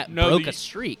think that broke a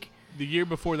streak. The year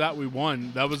before that we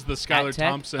won. That was the Skylar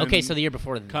Thompson Okay, so the year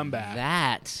before comeback.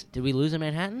 that, did we lose in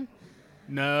Manhattan?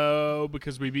 No,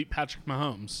 because we beat Patrick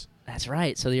Mahomes. That's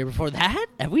right. So the year before that,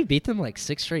 have we beat them like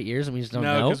 6 straight years and we just don't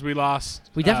know? No, because we lost.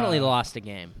 We definitely lost a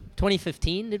game.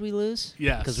 2015, did we lose?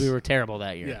 Yes. Because we were terrible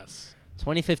that year. Yes.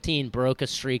 2015 broke a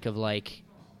streak of like.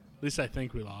 At least I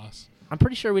think we lost. I'm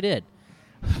pretty sure we did.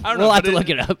 I don't know. We'll have to look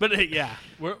it up. But yeah,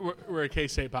 we're a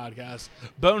K-State podcast.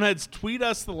 Boneheads, tweet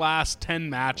us the last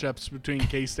 10 matchups between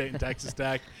K-State and Texas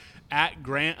Tech at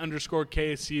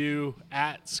Grant_KSU,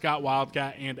 at Scott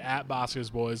Wildcat, and at Bosco's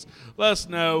Boys. Let us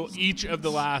know each of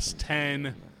the last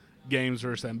 10 games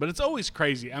versus them. But it's always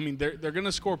crazy. I mean, they're going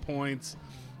to score points.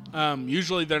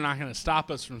 Usually they're not going to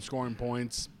stop us from scoring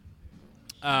points.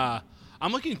 I'm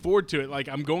looking forward to it. Like,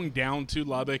 I'm going down to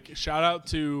Lubbock. Shout out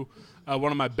to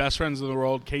one of my best friends in the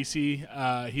world, Casey.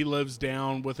 He lives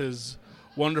down with his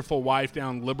wonderful wife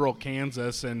down in Liberal,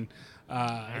 Kansas, and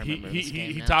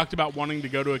he talked about wanting to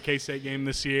go to a K-State game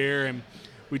this year, and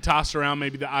we tossed around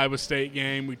maybe the Iowa State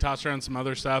game. We tossed around some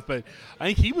other stuff, but I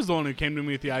think he was the one who came to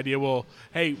me with the idea, well,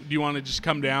 hey, do you want to just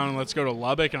come down and let's go to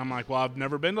Lubbock? And I'm like, well, I've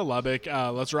never been to Lubbock.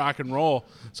 Let's rock and roll.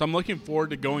 So I'm looking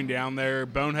forward to going down there.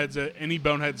 Boneheads, any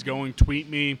Boneheads going, tweet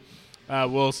me.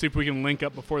 We'll see if we can link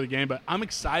up before the game, but I'm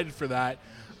excited for that.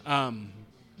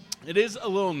 It is a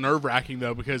little nerve-wracking,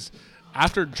 though, because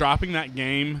after dropping that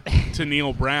game to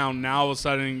Neil Brown, now all of a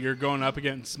sudden you're going up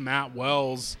against Matt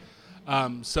Wells.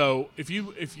 So if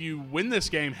you win this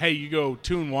game, hey, you go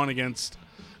 2-1 against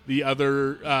the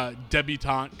other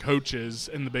debutante coaches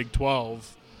in the Big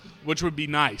 12, which would be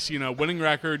nice. You know, winning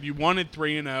record, you wanted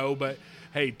 3-0, but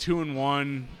hey,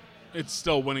 2-1, it's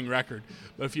still a winning record.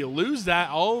 But if you lose that,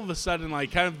 all of a sudden,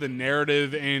 like, kind of the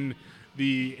narrative and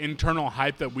the internal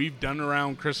hype that we've done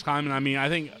around Chris Kleiman, I mean, I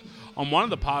think on one of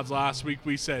the pods last week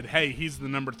we said, hey, he's the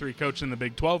number 3 coach in the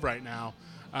Big 12 right now.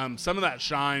 Some of that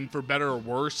shine, for better or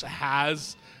worse,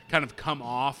 has kind of come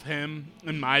off him,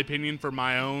 in my opinion, for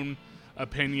my own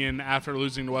opinion, after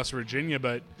losing to West Virginia.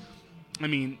 But, I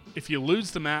mean, if you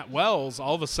lose to Matt Wells,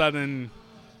 all of a sudden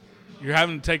you're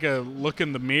having to take a look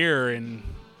in the mirror, and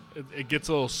it gets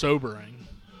a little sobering.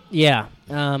 Yeah.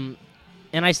 And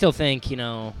I still think, you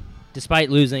know, despite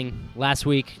losing last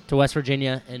week to West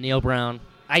Virginia and Neil Brown,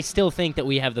 I still think that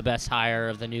we have the best hire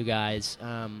of the new guys.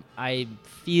 I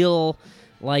feel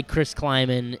like Chris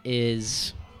Kleiman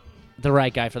is the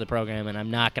right guy for the program, and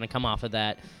I'm not going to come off of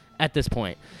that at this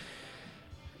point.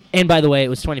 And by the way, it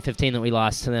was 2015 that we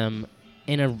lost to them.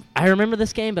 I remember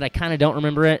this game, but I kind of don't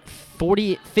remember it.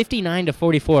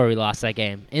 59-44 we lost that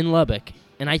game in Lubbock.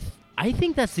 And I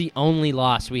think that's the only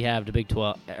loss we have to Big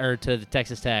 12 or to the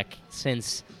Texas Tech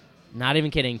since, not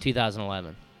even kidding,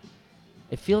 2011.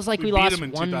 It feels like we lost beat them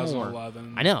in one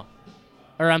 2011. more. I know.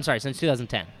 Or I'm sorry, since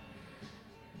 2010.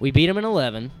 We beat them in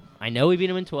 11. I know we beat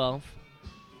them in 12.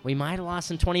 We might have lost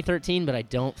in 2013, but I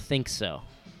don't think so.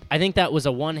 I think that was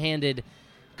a one-handed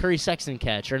Curry Sexton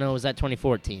catch. Or no, was that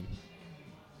 2014?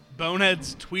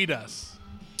 Boneheads, tweet us.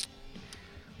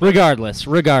 Regardless,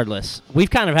 we've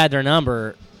kind of had their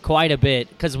number quite a bit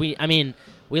because we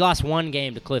lost one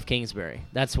game to Cliff Kingsbury.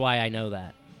 That's why I know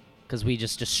that, because we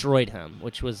just destroyed him,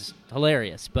 which was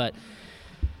hilarious. But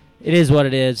it is what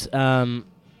it is.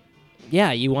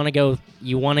 Yeah, you want to go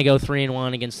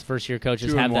 3-1 against the first year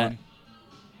coaches. 2-1. That.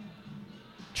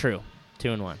 True,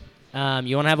 2-1.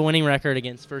 You want to have a winning record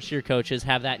against first year coaches.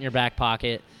 Have that in your back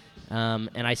pocket.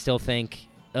 And I still think,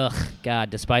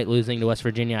 despite losing to West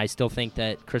Virginia, I still think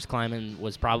that Chris Kleiman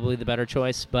was probably the better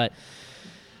choice. But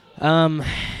are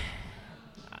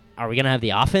we going to have the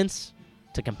offense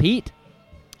to compete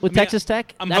with Texas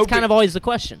Tech? That's kind of always the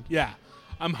question. Yeah,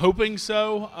 I'm hoping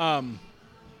so.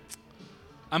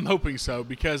 I'm hoping so,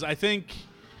 because I think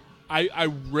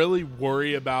I really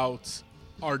worry about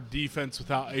our defense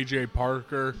without A.J.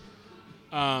 Parker.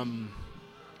 I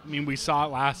mean, we saw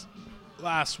it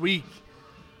last week.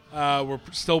 We're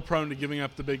still prone to giving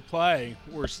up the big play.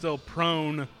 We're still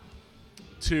prone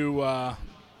to,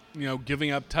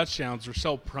 giving up touchdowns. We're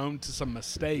still prone to some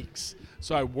mistakes.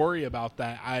 So I worry about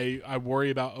that. I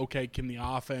worry about, okay, can the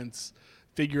offense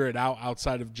figure it out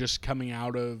outside of just coming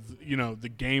out of,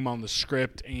 the game on the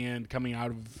script and coming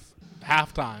out of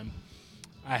halftime?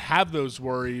 I have those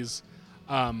worries.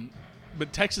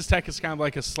 But Texas Tech is kind of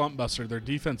like a slump buster. Their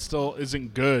defense still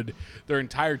isn't good. Their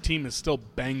entire team is still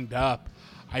banged up.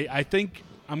 I think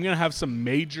I'm going to have some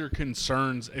major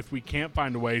concerns if we can't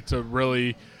find a way to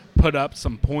really put up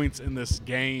some points in this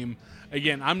game.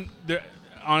 Again,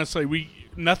 honestly,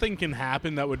 nothing can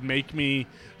happen that would make me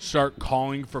start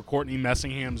calling for Courtney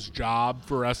Messingham's job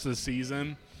for the rest of the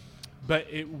season. But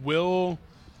it will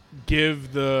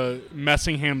give the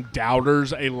Messingham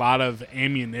doubters a lot of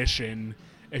ammunition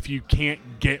if you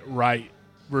can't get right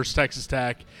versus Texas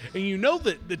Tech, and you know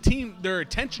that the team, their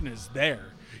attention is there.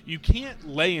 You can't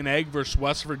lay an egg versus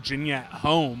West Virginia at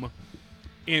home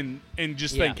and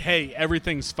just think, hey,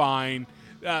 everything's fine.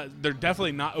 They're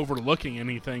definitely not overlooking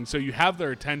anything, so you have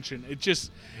their attention.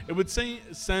 It would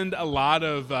send a lot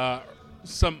of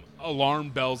some alarm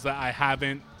bells that I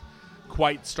haven't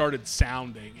quite started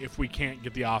sounding if we can't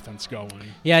get the offense going.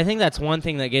 Yeah, I think that's one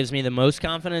thing that gives me the most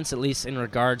confidence, at least in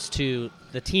regards to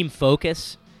the team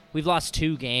focus. We've lost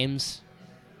 2 games,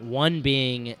 one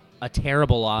being a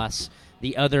terrible loss,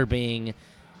 the other being,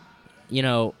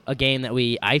 a game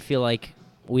that I feel like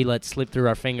we let slip through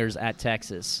our fingers at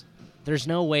Texas. There's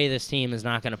no way this team is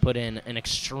not going to put in an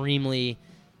extremely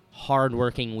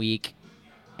hard-working week.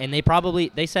 And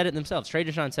they said it themselves. Trey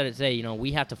Deshawn said it today,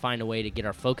 we have to find a way to get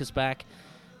our focus back,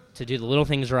 to do the little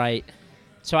things right.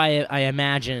 So I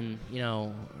imagine,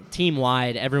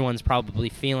 team-wide, everyone's probably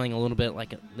feeling a little bit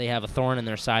like they have a thorn in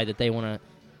their side that they want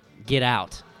to get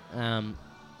out.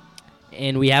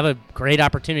 And we have a great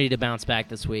opportunity to bounce back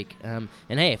this week. And,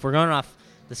 hey, if we're going off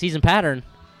the season pattern,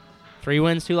 3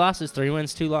 wins, 2 losses, 3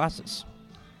 wins, 2 losses.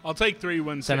 I'll take 3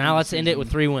 wins. So now let's end it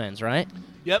with 3 wins, right?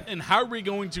 Yep, and how are we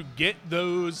going to get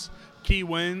those key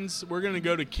wins? We're going to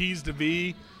go to Keys to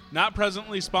V, not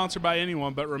presently sponsored by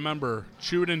anyone, but remember,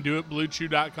 chew it and do it,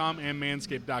 bluechew.com and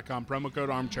manscaped.com. Promo code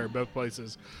armchair, both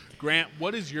places. Grant,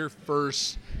 what is your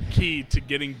first key to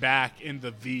getting back in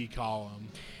the V column?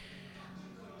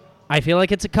 I feel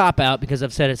like it's a cop-out because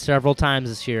I've said it several times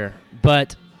this year,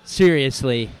 but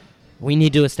seriously, we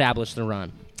need to establish the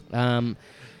run.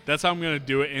 That's how I'm going to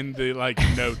do it in the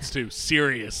notes too.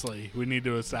 Seriously, we need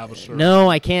to establish the run. No,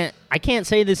 I can't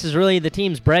say this is really the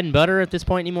team's bread and butter at this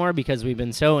point anymore because we've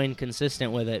been so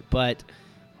inconsistent with it, but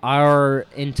our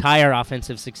entire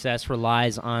offensive success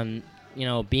relies on,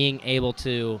 being able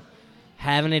to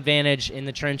have an advantage in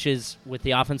the trenches with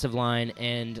the offensive line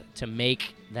and to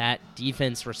make that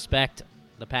defense respect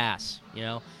the pass,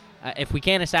 If we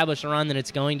can't establish a run, then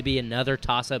it's going to be another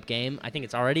toss-up game. I think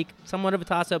it's already somewhat of a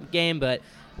toss-up game, but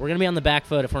we're going to be on the back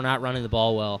foot if we're not running the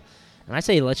ball well. And I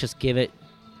say let's just give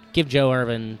Joe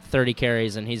Irvin 30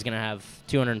 carries, and he's going to have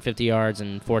 250 yards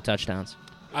and 4 touchdowns.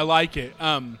 I like it.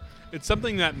 It's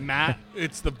something that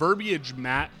it's the verbiage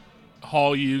Matt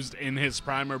Hall used in his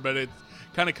primer, but it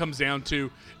kind of comes down to,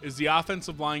 is the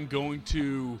offensive line going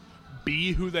to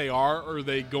be who they are, or are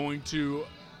they going to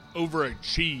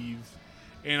overachieve?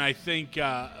 And I think,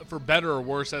 for better or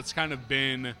worse, that's kind of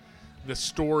been the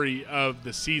story of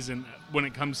the season when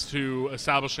it comes to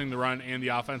establishing the run and the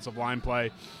offensive line play.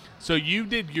 So you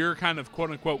did your kind of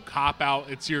quote-unquote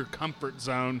cop-out. It's your comfort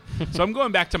zone. So I'm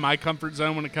going back to my comfort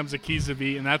zone when it comes to Keys to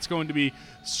V, and that's going to be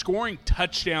scoring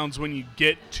touchdowns when you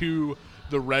get to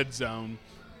the red zone.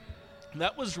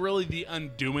 That was really the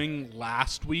undoing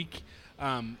last week.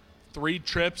 3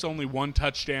 trips, only 1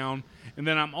 touchdown. And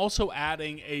then I'm also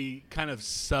adding a kind of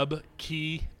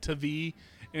sub-key to V,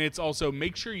 and it's also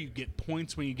make sure you get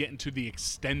points when you get into the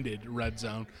extended red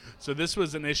zone. So this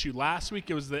was an issue last week.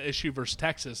 It was the issue versus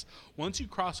Texas. Once you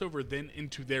cross over then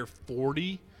into their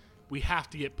 40, we have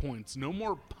to get points. No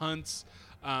more punts,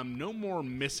 no more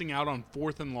missing out on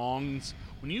 4th and longs.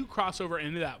 When you cross over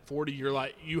into that 40,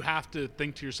 you have to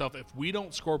think to yourself, if we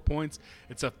don't score points,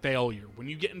 it's a failure. When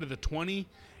you get into the 20,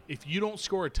 if you don't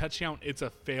score a touchdown, it's a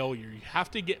failure. You have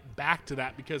to get back to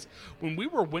that because when we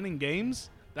were winning games,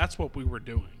 that's what we were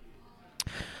doing.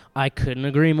 I couldn't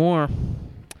agree more.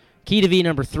 Key to V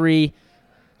number 3,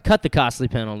 cut the costly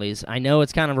penalties. I know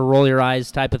it's kind of a roll your eyes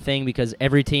type of thing because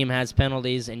every team has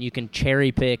penalties and you can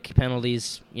cherry pick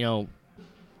penalties,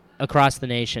 across the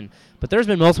nation. But there's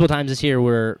been multiple times this year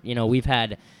where, we've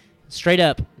had straight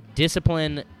up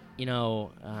discipline,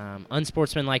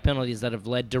 unsportsmanlike penalties that have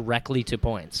led directly to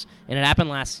points. And it happened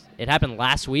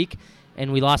last week,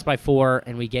 and we lost by 4,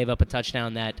 and we gave up a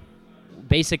touchdown that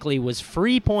basically was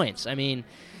free points. I mean,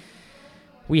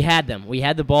 we had them. We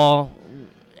had the ball,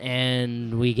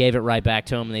 and we gave it right back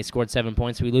to them, and they scored 7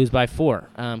 points. We lose by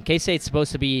 4. K-State's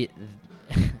supposed to be,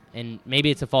 and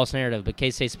maybe it's a false narrative, but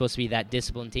K-State's supposed to be that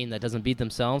disciplined team that doesn't beat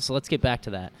themselves, so let's get back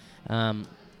to that.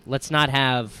 Let's not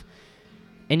have...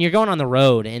 And you're going on the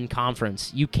road in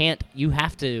conference. You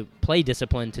have to play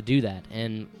discipline to do that.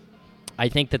 And I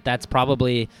think that that's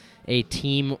probably a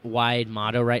team-wide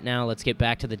motto right now. Let's get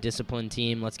back to the disciplined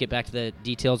team. Let's get back to the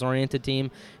details-oriented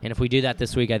team. And if we do that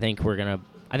this week, I think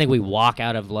we walk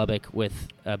out of Lubbock with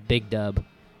a big dub.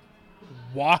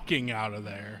 Walking out of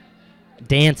there.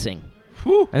 Dancing.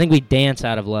 Whew. I think we dance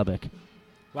out of Lubbock.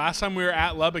 Last time we were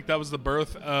at Lubbock, that was the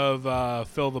birth of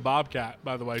Phil the Bobcat,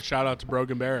 by the way. Shout out to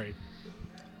Brogan Berry.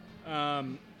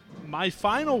 My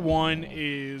final one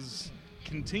is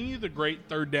continue the great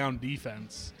third down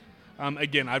defense.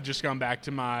 Again, I've just gone back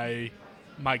to my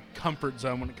comfort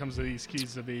zone when it comes to these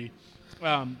keys to be.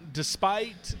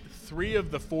 Despite 3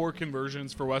 of the 4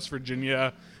 conversions for West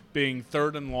Virginia being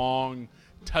third and long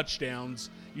touchdowns,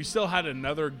 you still had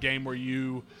another game where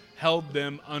you held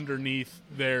them underneath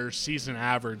their season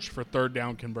average for third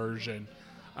down conversion.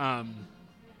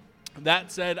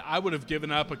 That said, I would have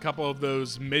given up a couple of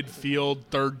those midfield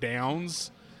third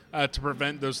downs to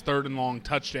prevent those third and long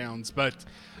touchdowns. But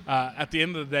at the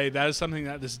end of the day, that is something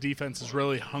that this defense has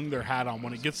really hung their hat on.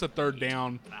 When it gets to third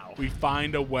down, we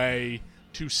find a way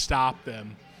to stop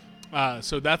them.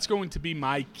 So that's going to be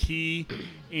my key.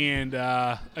 And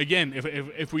again,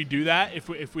 if we do that,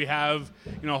 if we have,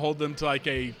 hold them to like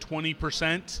a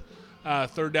 20%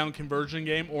 third down conversion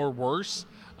game or worse,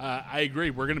 I agree.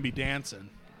 We're going to be dancing.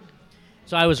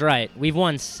 So I was right. We've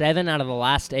won 7 out of the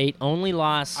last 8. Only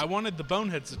loss. I wanted the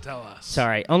Boneheads to tell us.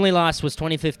 Sorry. Only loss was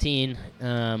 2015.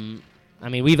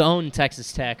 We've owned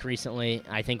Texas Tech recently.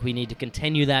 I think we need to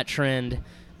continue that trend.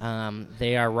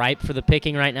 They are ripe for the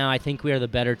picking right now. I think we are the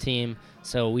better team,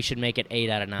 so we should make it 8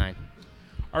 out of 9.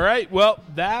 All right. Well,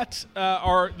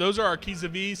 those are our keys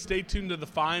of ease. Stay tuned to the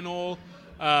final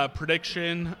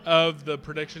prediction of the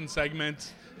prediction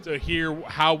segment to hear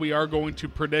how we are going to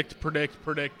predict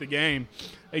the game.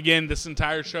 Again, this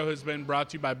entire show has been brought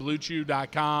to you by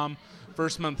BlueChew.com.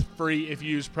 First month free if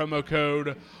you use promo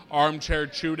code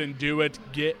ArmchairChewed and do it.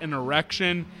 Get an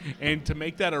erection. And to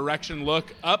make that erection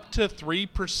look up to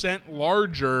 3%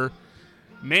 larger,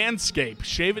 Manscaped.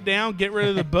 Shave it down, get rid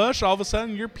of the bush. All of a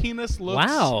sudden, your penis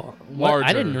looks larger.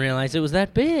 I didn't realize it was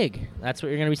that big. That's what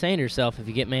you're going to be saying to yourself if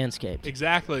you get Manscaped.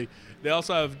 Exactly. They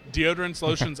also have deodorants,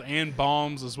 lotions, and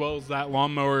balms, as well as that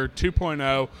Lawnmower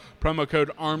 2.0. Promo code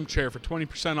ARMCHAIR for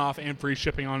 20% off and free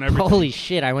shipping on everything. Holy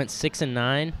shit, I went 6 and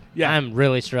 9? Yeah. I'm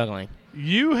really struggling.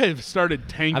 You have started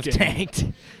tanking. I've tanked.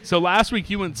 So last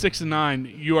week you went 6 and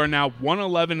 9. You are now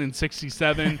 111 and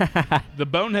 67. The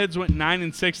Boneheads went 9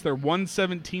 and 6. They're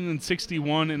 117 and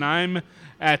 61, and I'm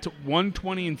at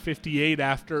 120 and 58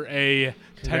 after a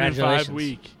 10 and 5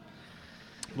 week.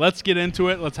 Let's get into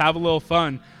it. Let's have a little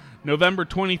fun. November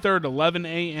 23rd, 11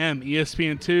 a.m.,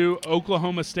 ESPN2,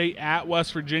 Oklahoma State at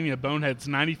West Virginia. Boneheads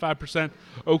 95%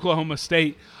 Oklahoma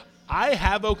State. I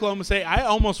have Oklahoma State. I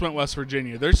almost went West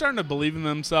Virginia. They're starting to believe in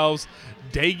themselves.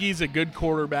 Daigie's a good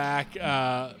quarterback,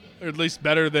 or at least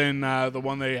better than the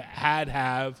one they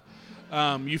have.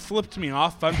 You flipped me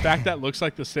off. Fun fact, that looks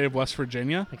like the state of West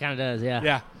Virginia. It kind of does, yeah.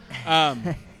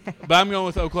 Yeah. But I'm going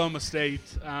with Oklahoma State.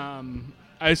 I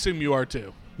assume you are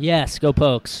too. Yes, go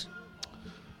Pokes.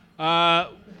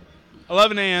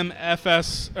 11 a.m.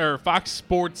 Fox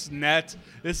Sports Net.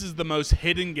 This is the most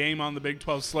hidden game on the Big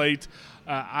 12 slate.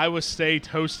 Iowa State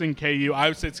hosting KU.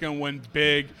 Iowa State's going to win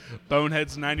big.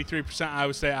 Boneheads 93%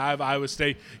 Iowa State. I have Iowa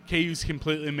State. KU's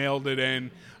completely mailed it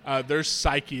in. Their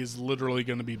psyche is literally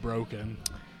going to be broken.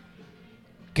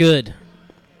 Good.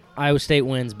 Iowa State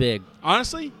wins big.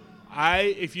 Honestly,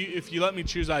 if you let me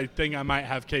choose, I think I might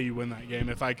have KU win that game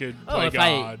if I could play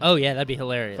God. Yeah, that'd be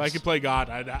hilarious. If I could play God,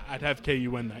 I'd have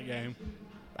KU win that game.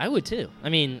 I would too. I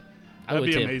mean, that'd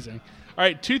be amazing. All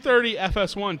right, 2:30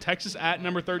 FS1, Texas at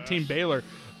number 13 Baylor.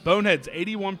 Boneheads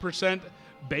 81%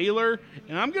 Baylor,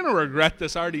 and I'm going to regret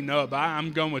this. I already know it, but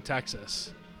I'm going with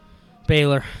Texas.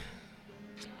 Baylor.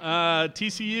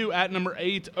 TCU at number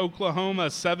 8 Oklahoma,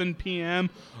 7 p.m.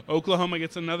 Oklahoma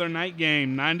gets another night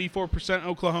game. 94%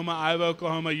 Oklahoma. I have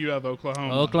Oklahoma. You have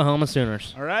Oklahoma. Oklahoma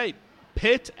Sooners. All right.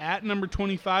 Pitt at number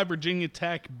 25 Virginia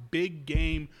Tech. Big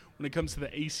game when it comes to the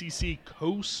ACC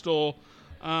Coastal.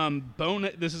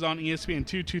 This is on ESPN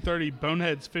 2:30.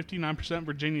 Boneheads 59%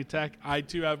 Virginia Tech. I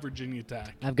too have Virginia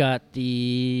Tech. I've got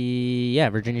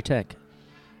Virginia Tech.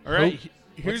 All right.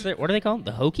 What are they called?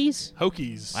 The Hokies?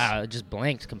 Hokies. Wow, I just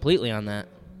blanked completely on that.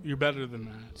 You're better than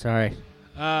that. Sorry.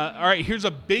 All right, here's a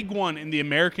big one in the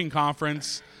American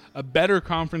Conference, a better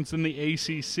conference than the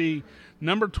ACC.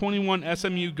 Number 21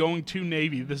 SMU going to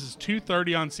Navy. This is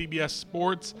 2:30 on CBS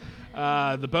Sports.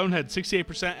 The Bonehead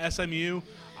 68% SMU.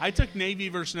 I took Navy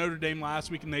versus Notre Dame last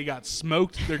week, and they got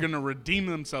smoked. They're going to redeem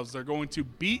themselves. They're going to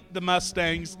beat the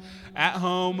Mustangs at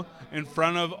home in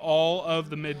front of all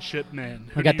of the midshipmen.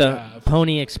 I got the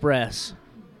Pony Express.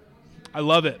 I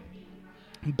love it.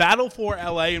 Battle for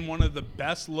LA in one of the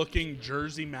best-looking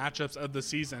jersey matchups of the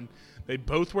season. They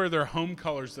both wear their home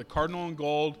colors, the Cardinal and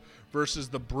Gold versus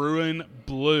the Bruin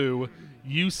Blue.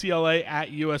 UCLA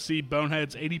at USC.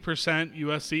 Boneheads 80%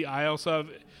 USC. I also have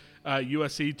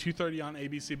USC 2:30 on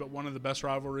ABC, but one of the best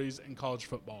rivalries in college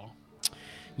football.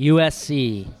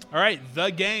 USC. All right, the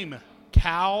game.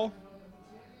 Cal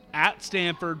at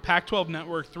Stanford, Pac-12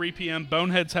 Network, 3 p.m.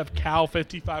 Boneheads have Cal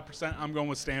 55%. I'm going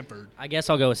with Stanford. I guess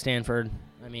I'll go with Stanford.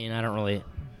 I mean, I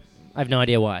have no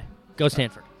idea why. Go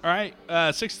Stanford. All right,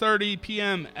 6:30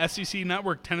 p.m. SEC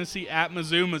Network, Tennessee at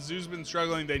Mizzou. Mizzou's been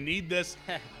struggling. They need this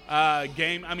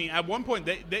game. I mean, at one point,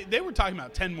 they were talking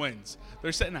about 10 wins.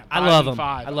 They're sitting at 5-5. I love them.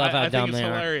 I love how dumb they are. I think it's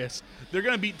hilarious. They're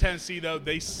going to beat Tennessee, though.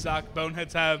 They suck.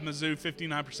 Boneheads have Mizzou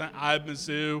 59%. I have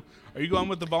Mizzou. Are you going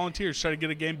with the Volunteers? Try to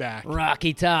get a game back.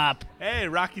 Rocky Top. Hey,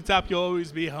 Rocky Top, you'll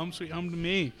always be home sweet home to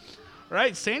me. All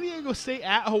right, San Diego State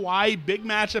at Hawaii. Big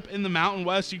matchup in the Mountain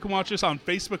West. You can watch this on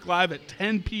Facebook Live at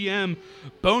 10 p.m.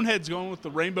 Bonehead's going with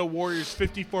the Rainbow Warriors,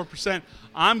 54%.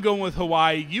 I'm going with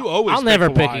Hawaii. You always I'll never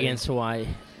pick against Hawaii.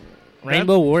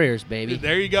 Rainbow Warriors, baby.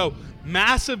 There you go.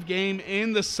 Massive game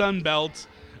in the Sun Belt.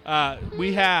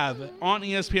 We have on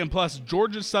ESPN Plus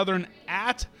Georgia Southern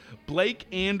at Blake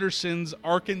Anderson's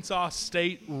Arkansas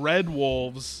State Red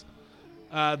Wolves.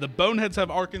 The Boneheads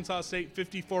have Arkansas State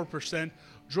 54%.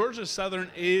 Georgia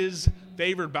Southern is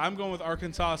favored, but I'm going with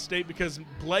Arkansas State because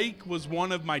Blake was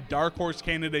one of my dark horse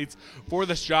candidates for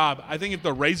this job. I think if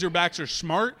the Razorbacks are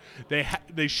smart,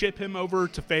 they ship him over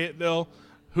to Fayetteville.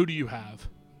 Who do you have?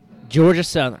 Georgia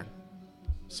Southern.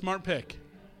 Smart pick.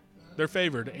 They're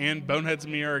favored, and Boneheads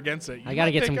and me are against it. I got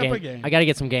to get some games. I got to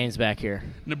get some games back here.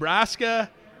 Nebraska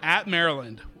at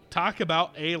Maryland. Talk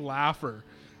about a laugher.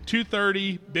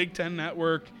 2:30 Big Ten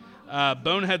Network.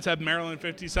 Boneheads have Maryland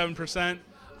 57%.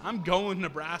 I'm going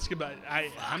Nebraska, but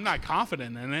I'm not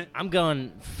confident in it. I'm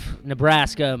going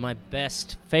Nebraska, my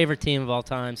favorite team of all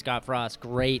time. Scott Frost,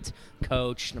 great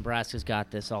coach. Nebraska's got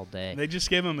this all day. They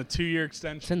just gave him a 2-year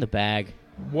extension. It's in the bag.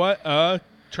 What a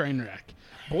train wreck.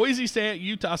 Boise State at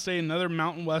Utah State, another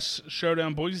Mountain West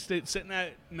showdown. Boise State sitting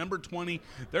at number 20.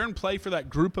 They're in play for that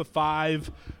group of 5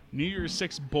 New Year's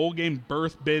 6 bowl game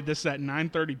berth bid. This is at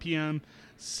 9:30 p.m.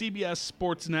 CBS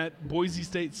Sportsnet. Boise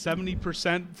State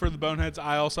 70% for the Boneheads.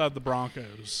 I also have the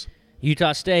Broncos.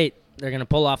 Utah State, they're going to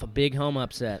pull off a big home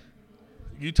upset.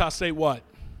 Utah State what?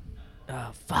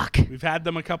 Oh, fuck. We've had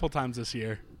them a couple times this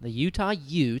year. The Utah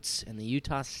Utes and the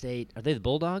Utah State. Are they the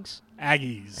Bulldogs?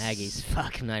 Aggies.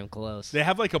 Fuck, I'm not even close. They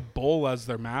have like a bull as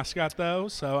their mascot, though.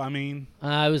 So, I mean.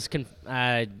 I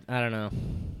don't know.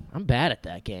 I'm bad at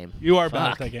that game. You are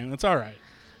bad at that game. That's all right.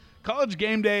 College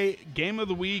Game Day, game of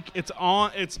the week.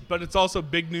 But it's also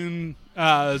big noon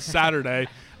Saturday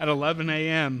at 11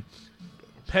 a.m.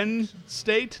 Penn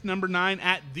State, number 9,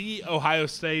 at the Ohio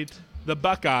State. The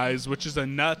Buckeyes, which is a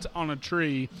nut on a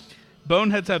tree.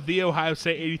 Boneheads have the Ohio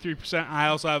State 83%. I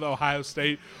also have Ohio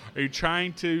State. Are you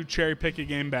trying to cherry pick a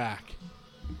game back?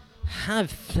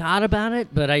 I've thought about it,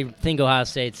 but I think Ohio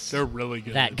State's they're really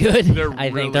good. That good.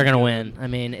 I think they're going to good. win. I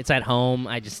mean, it's at home.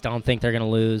 I just don't think they're going to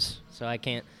lose. So I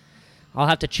can't. I'll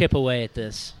have to chip away at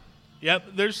this. Yep,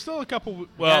 there's still a couple. We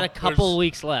got a couple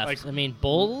weeks left.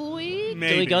 Bowl week?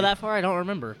 Maybe. Do we go that far? I don't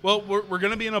remember. Well, we're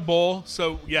going to be in a bowl,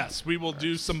 so yes, we will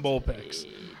do some bowl picks.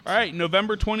 All right,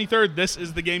 November 23rd, this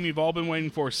is the game you've all been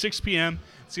waiting for, 6 p.m.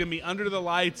 It's going to be under the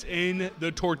lights in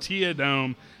the Tortilla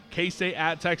Dome. K-State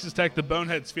at Texas Tech. The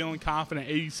Boneheads feeling confident,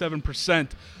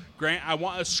 87%. Grant, I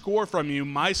want a score from you.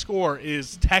 My score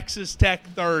is Texas Tech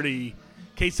 30,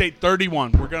 K-State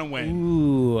 31. We're going to win.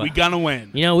 Ooh. We're going to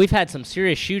win. You know, we've had some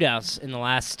serious shootouts in the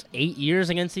last 8 years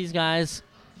against these guys,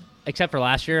 except for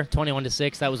last year,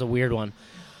 21-6. That was a weird one.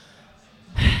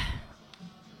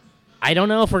 I don't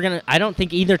know if we're going to – I don't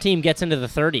think either team gets into the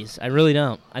 30s. I really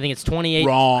don't. I think it's 28 –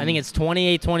 Wrong. I think it's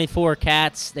 28-24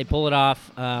 Cats. They pull it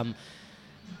off.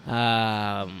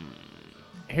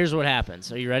 Here's what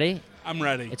happens. Are you ready? I'm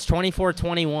ready. It's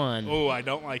 24-21. Oh, I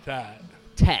don't like that.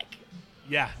 Tech.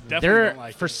 Yeah, definitely They're, don't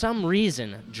like for some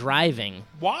reason, driving.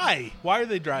 Why? Why are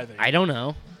they driving? I don't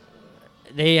know.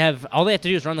 All they have to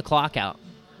do is run the clock out.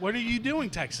 What are you doing,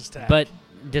 Texas Tech? But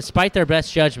despite their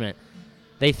best judgment,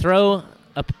 they throw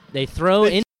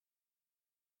in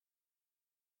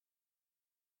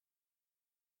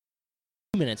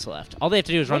 2 minutes left. All they have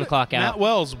to do is run the clock out. Matt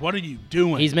Wells, what are you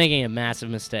doing? He's making a massive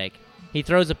mistake. He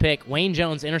throws a pick. Wayne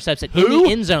Jones intercepts it Who? in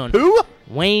the end zone. Who?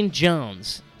 Wayne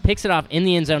Jones picks it off in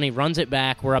the end zone. He runs it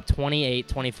back. We're up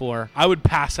 28-24. I would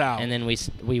pass out. And then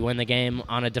we win the game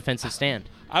on a defensive stand.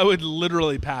 I would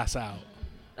literally pass out.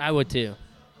 I would too.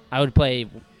 I would play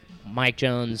Mike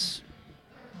Jones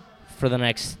for the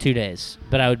next 2 days.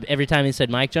 But every time he said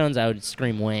Mike Jones, I would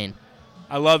scream Wayne.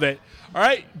 I love it. All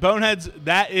right, Boneheads,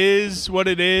 that is what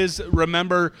it is.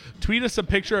 Remember, tweet us a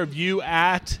picture of you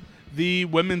at the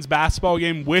women's basketball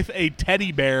game with a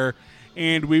teddy bear,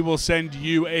 and we will send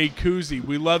you a koozie.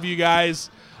 We love you guys.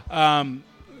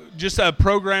 just a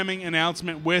programming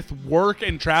announcement with work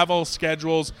and travel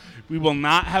schedules. We will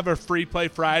not have a Free Play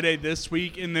Friday this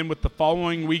week, and then with the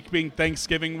following week being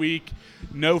Thanksgiving week,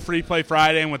 no Free Play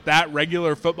Friday, and with that,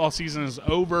 regular football season is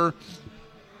over.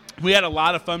 We had a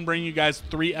lot of fun bringing you guys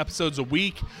 3 episodes a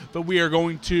week, but we are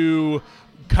going to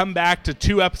come back to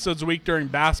 2 episodes a week during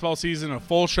basketball season, a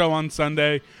full show on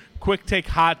Sunday, quick take,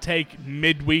 hot take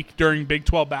midweek during Big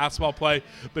 12 basketball play.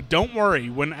 But don't worry,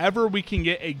 whenever we can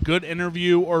get a good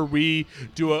interview or we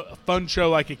do a fun show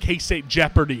like a K-State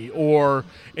Jeopardy or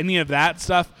any of that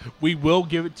stuff, we will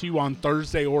give it to you on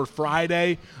Thursday or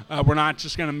Friday. We're not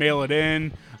just going to mail it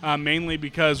in, mainly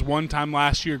because one time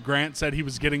last year Grant said he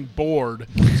was getting bored.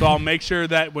 So I'll make sure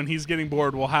that when he's getting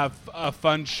bored, we'll have a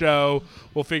fun show.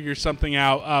 We'll figure something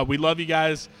out. We love you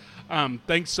guys.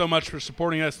 Thanks so much for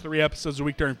supporting us 3 episodes a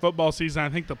week during football season. I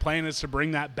think the plan is to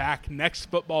bring that back next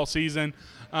football season.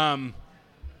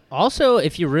 Also,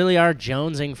 if you really are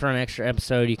jonesing for an extra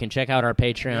episode, you can check out our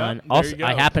Patreon. Yep, also,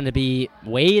 I happen to be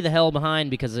way the hell behind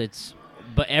because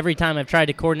but every time I've tried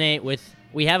to coordinate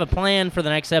we have a plan for the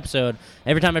next episode.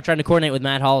 Every time I've tried to coordinate with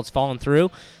Matt Hall, it's fallen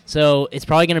through. So it's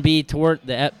probably going to be toward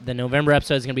the November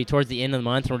episode is going to be towards the end of the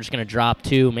month. And we're just going to drop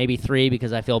 2, maybe 3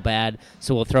 because I feel bad.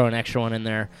 So we'll throw an extra one in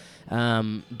there.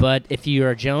 But if you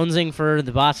are jonesing for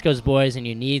the Bosco's Boys and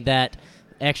you need that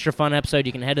extra fun episode,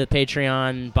 you can head to the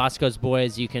Patreon, Bosco's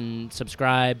Boys. You can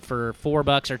subscribe for $4 or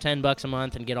 $10 a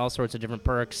month and get all sorts of different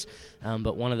perks.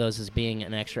 But one of those is being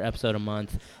an extra episode a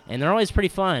month. And they're always pretty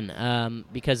fun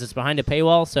because it's behind a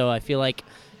paywall, so I feel like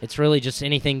it's really just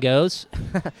anything goes.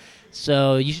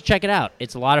 So you should check it out.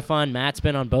 It's a lot of fun. Matt's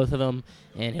been on both of them,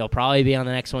 and he'll probably be on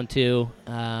the next one too.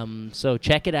 So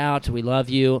check it out. We love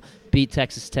you. Beat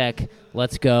Texas Tech.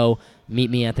 Let's go. Meet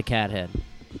me at the Cathead.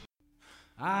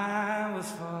 I was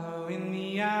following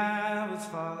the eye, was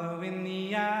following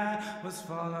the eye, was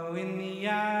following the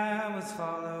eye, was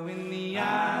following the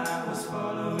eye, was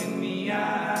following the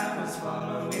eye, was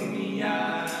following the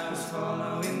eye, was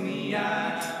following the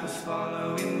eye, was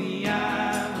following the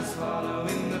eye, was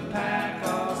following the pack,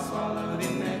 all swallowed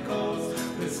in their coats,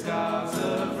 with scarves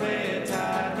of red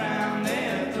tied round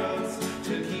their throats,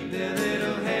 to keep their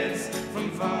little heads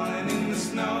from falling in the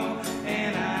snow.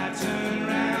 And I turned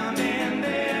round and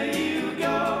there you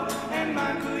go, and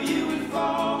Michael, you would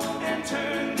fall and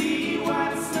turn the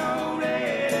white snow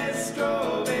red as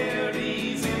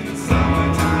strawberries in the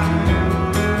summertime.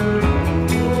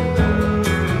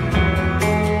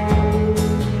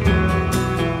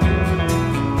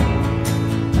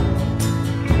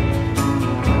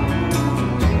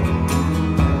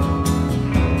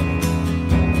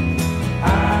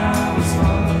 I was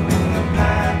following the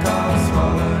pack, all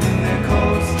swallowed in their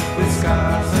coats, with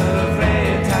scarves of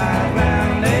red tied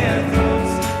round their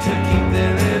throats, to keep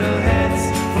their little heads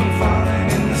from falling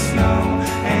in the snow.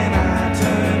 And I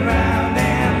turned round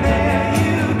and there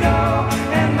you go,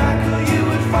 and Michael, you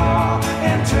would fall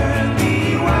and turn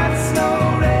the white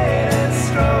snow red as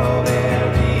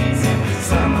strawberries in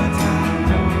summertime.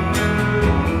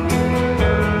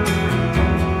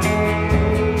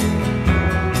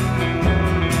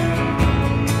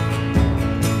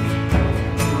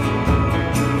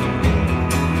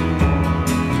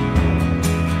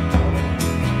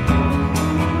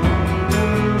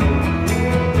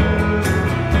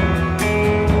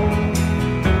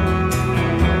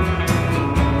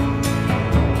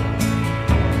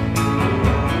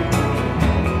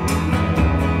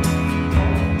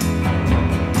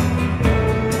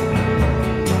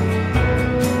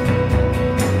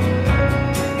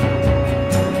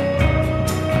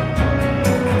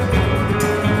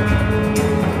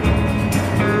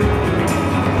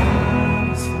 I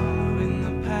was following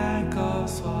the pack, all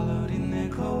swallowed in their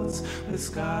coats, with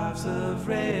scarves of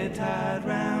red tied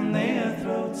round their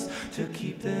throats, to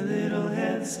keep their little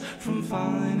heads from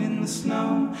falling in the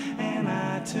snow. And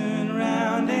I turned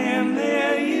round and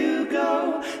there you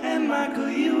go, and Michael,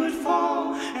 you would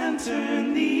fall and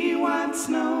turn the white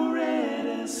snow red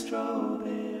as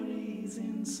strawberries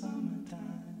in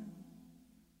summertime.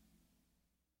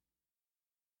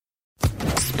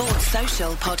 Sports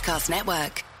Social Podcast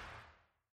Network.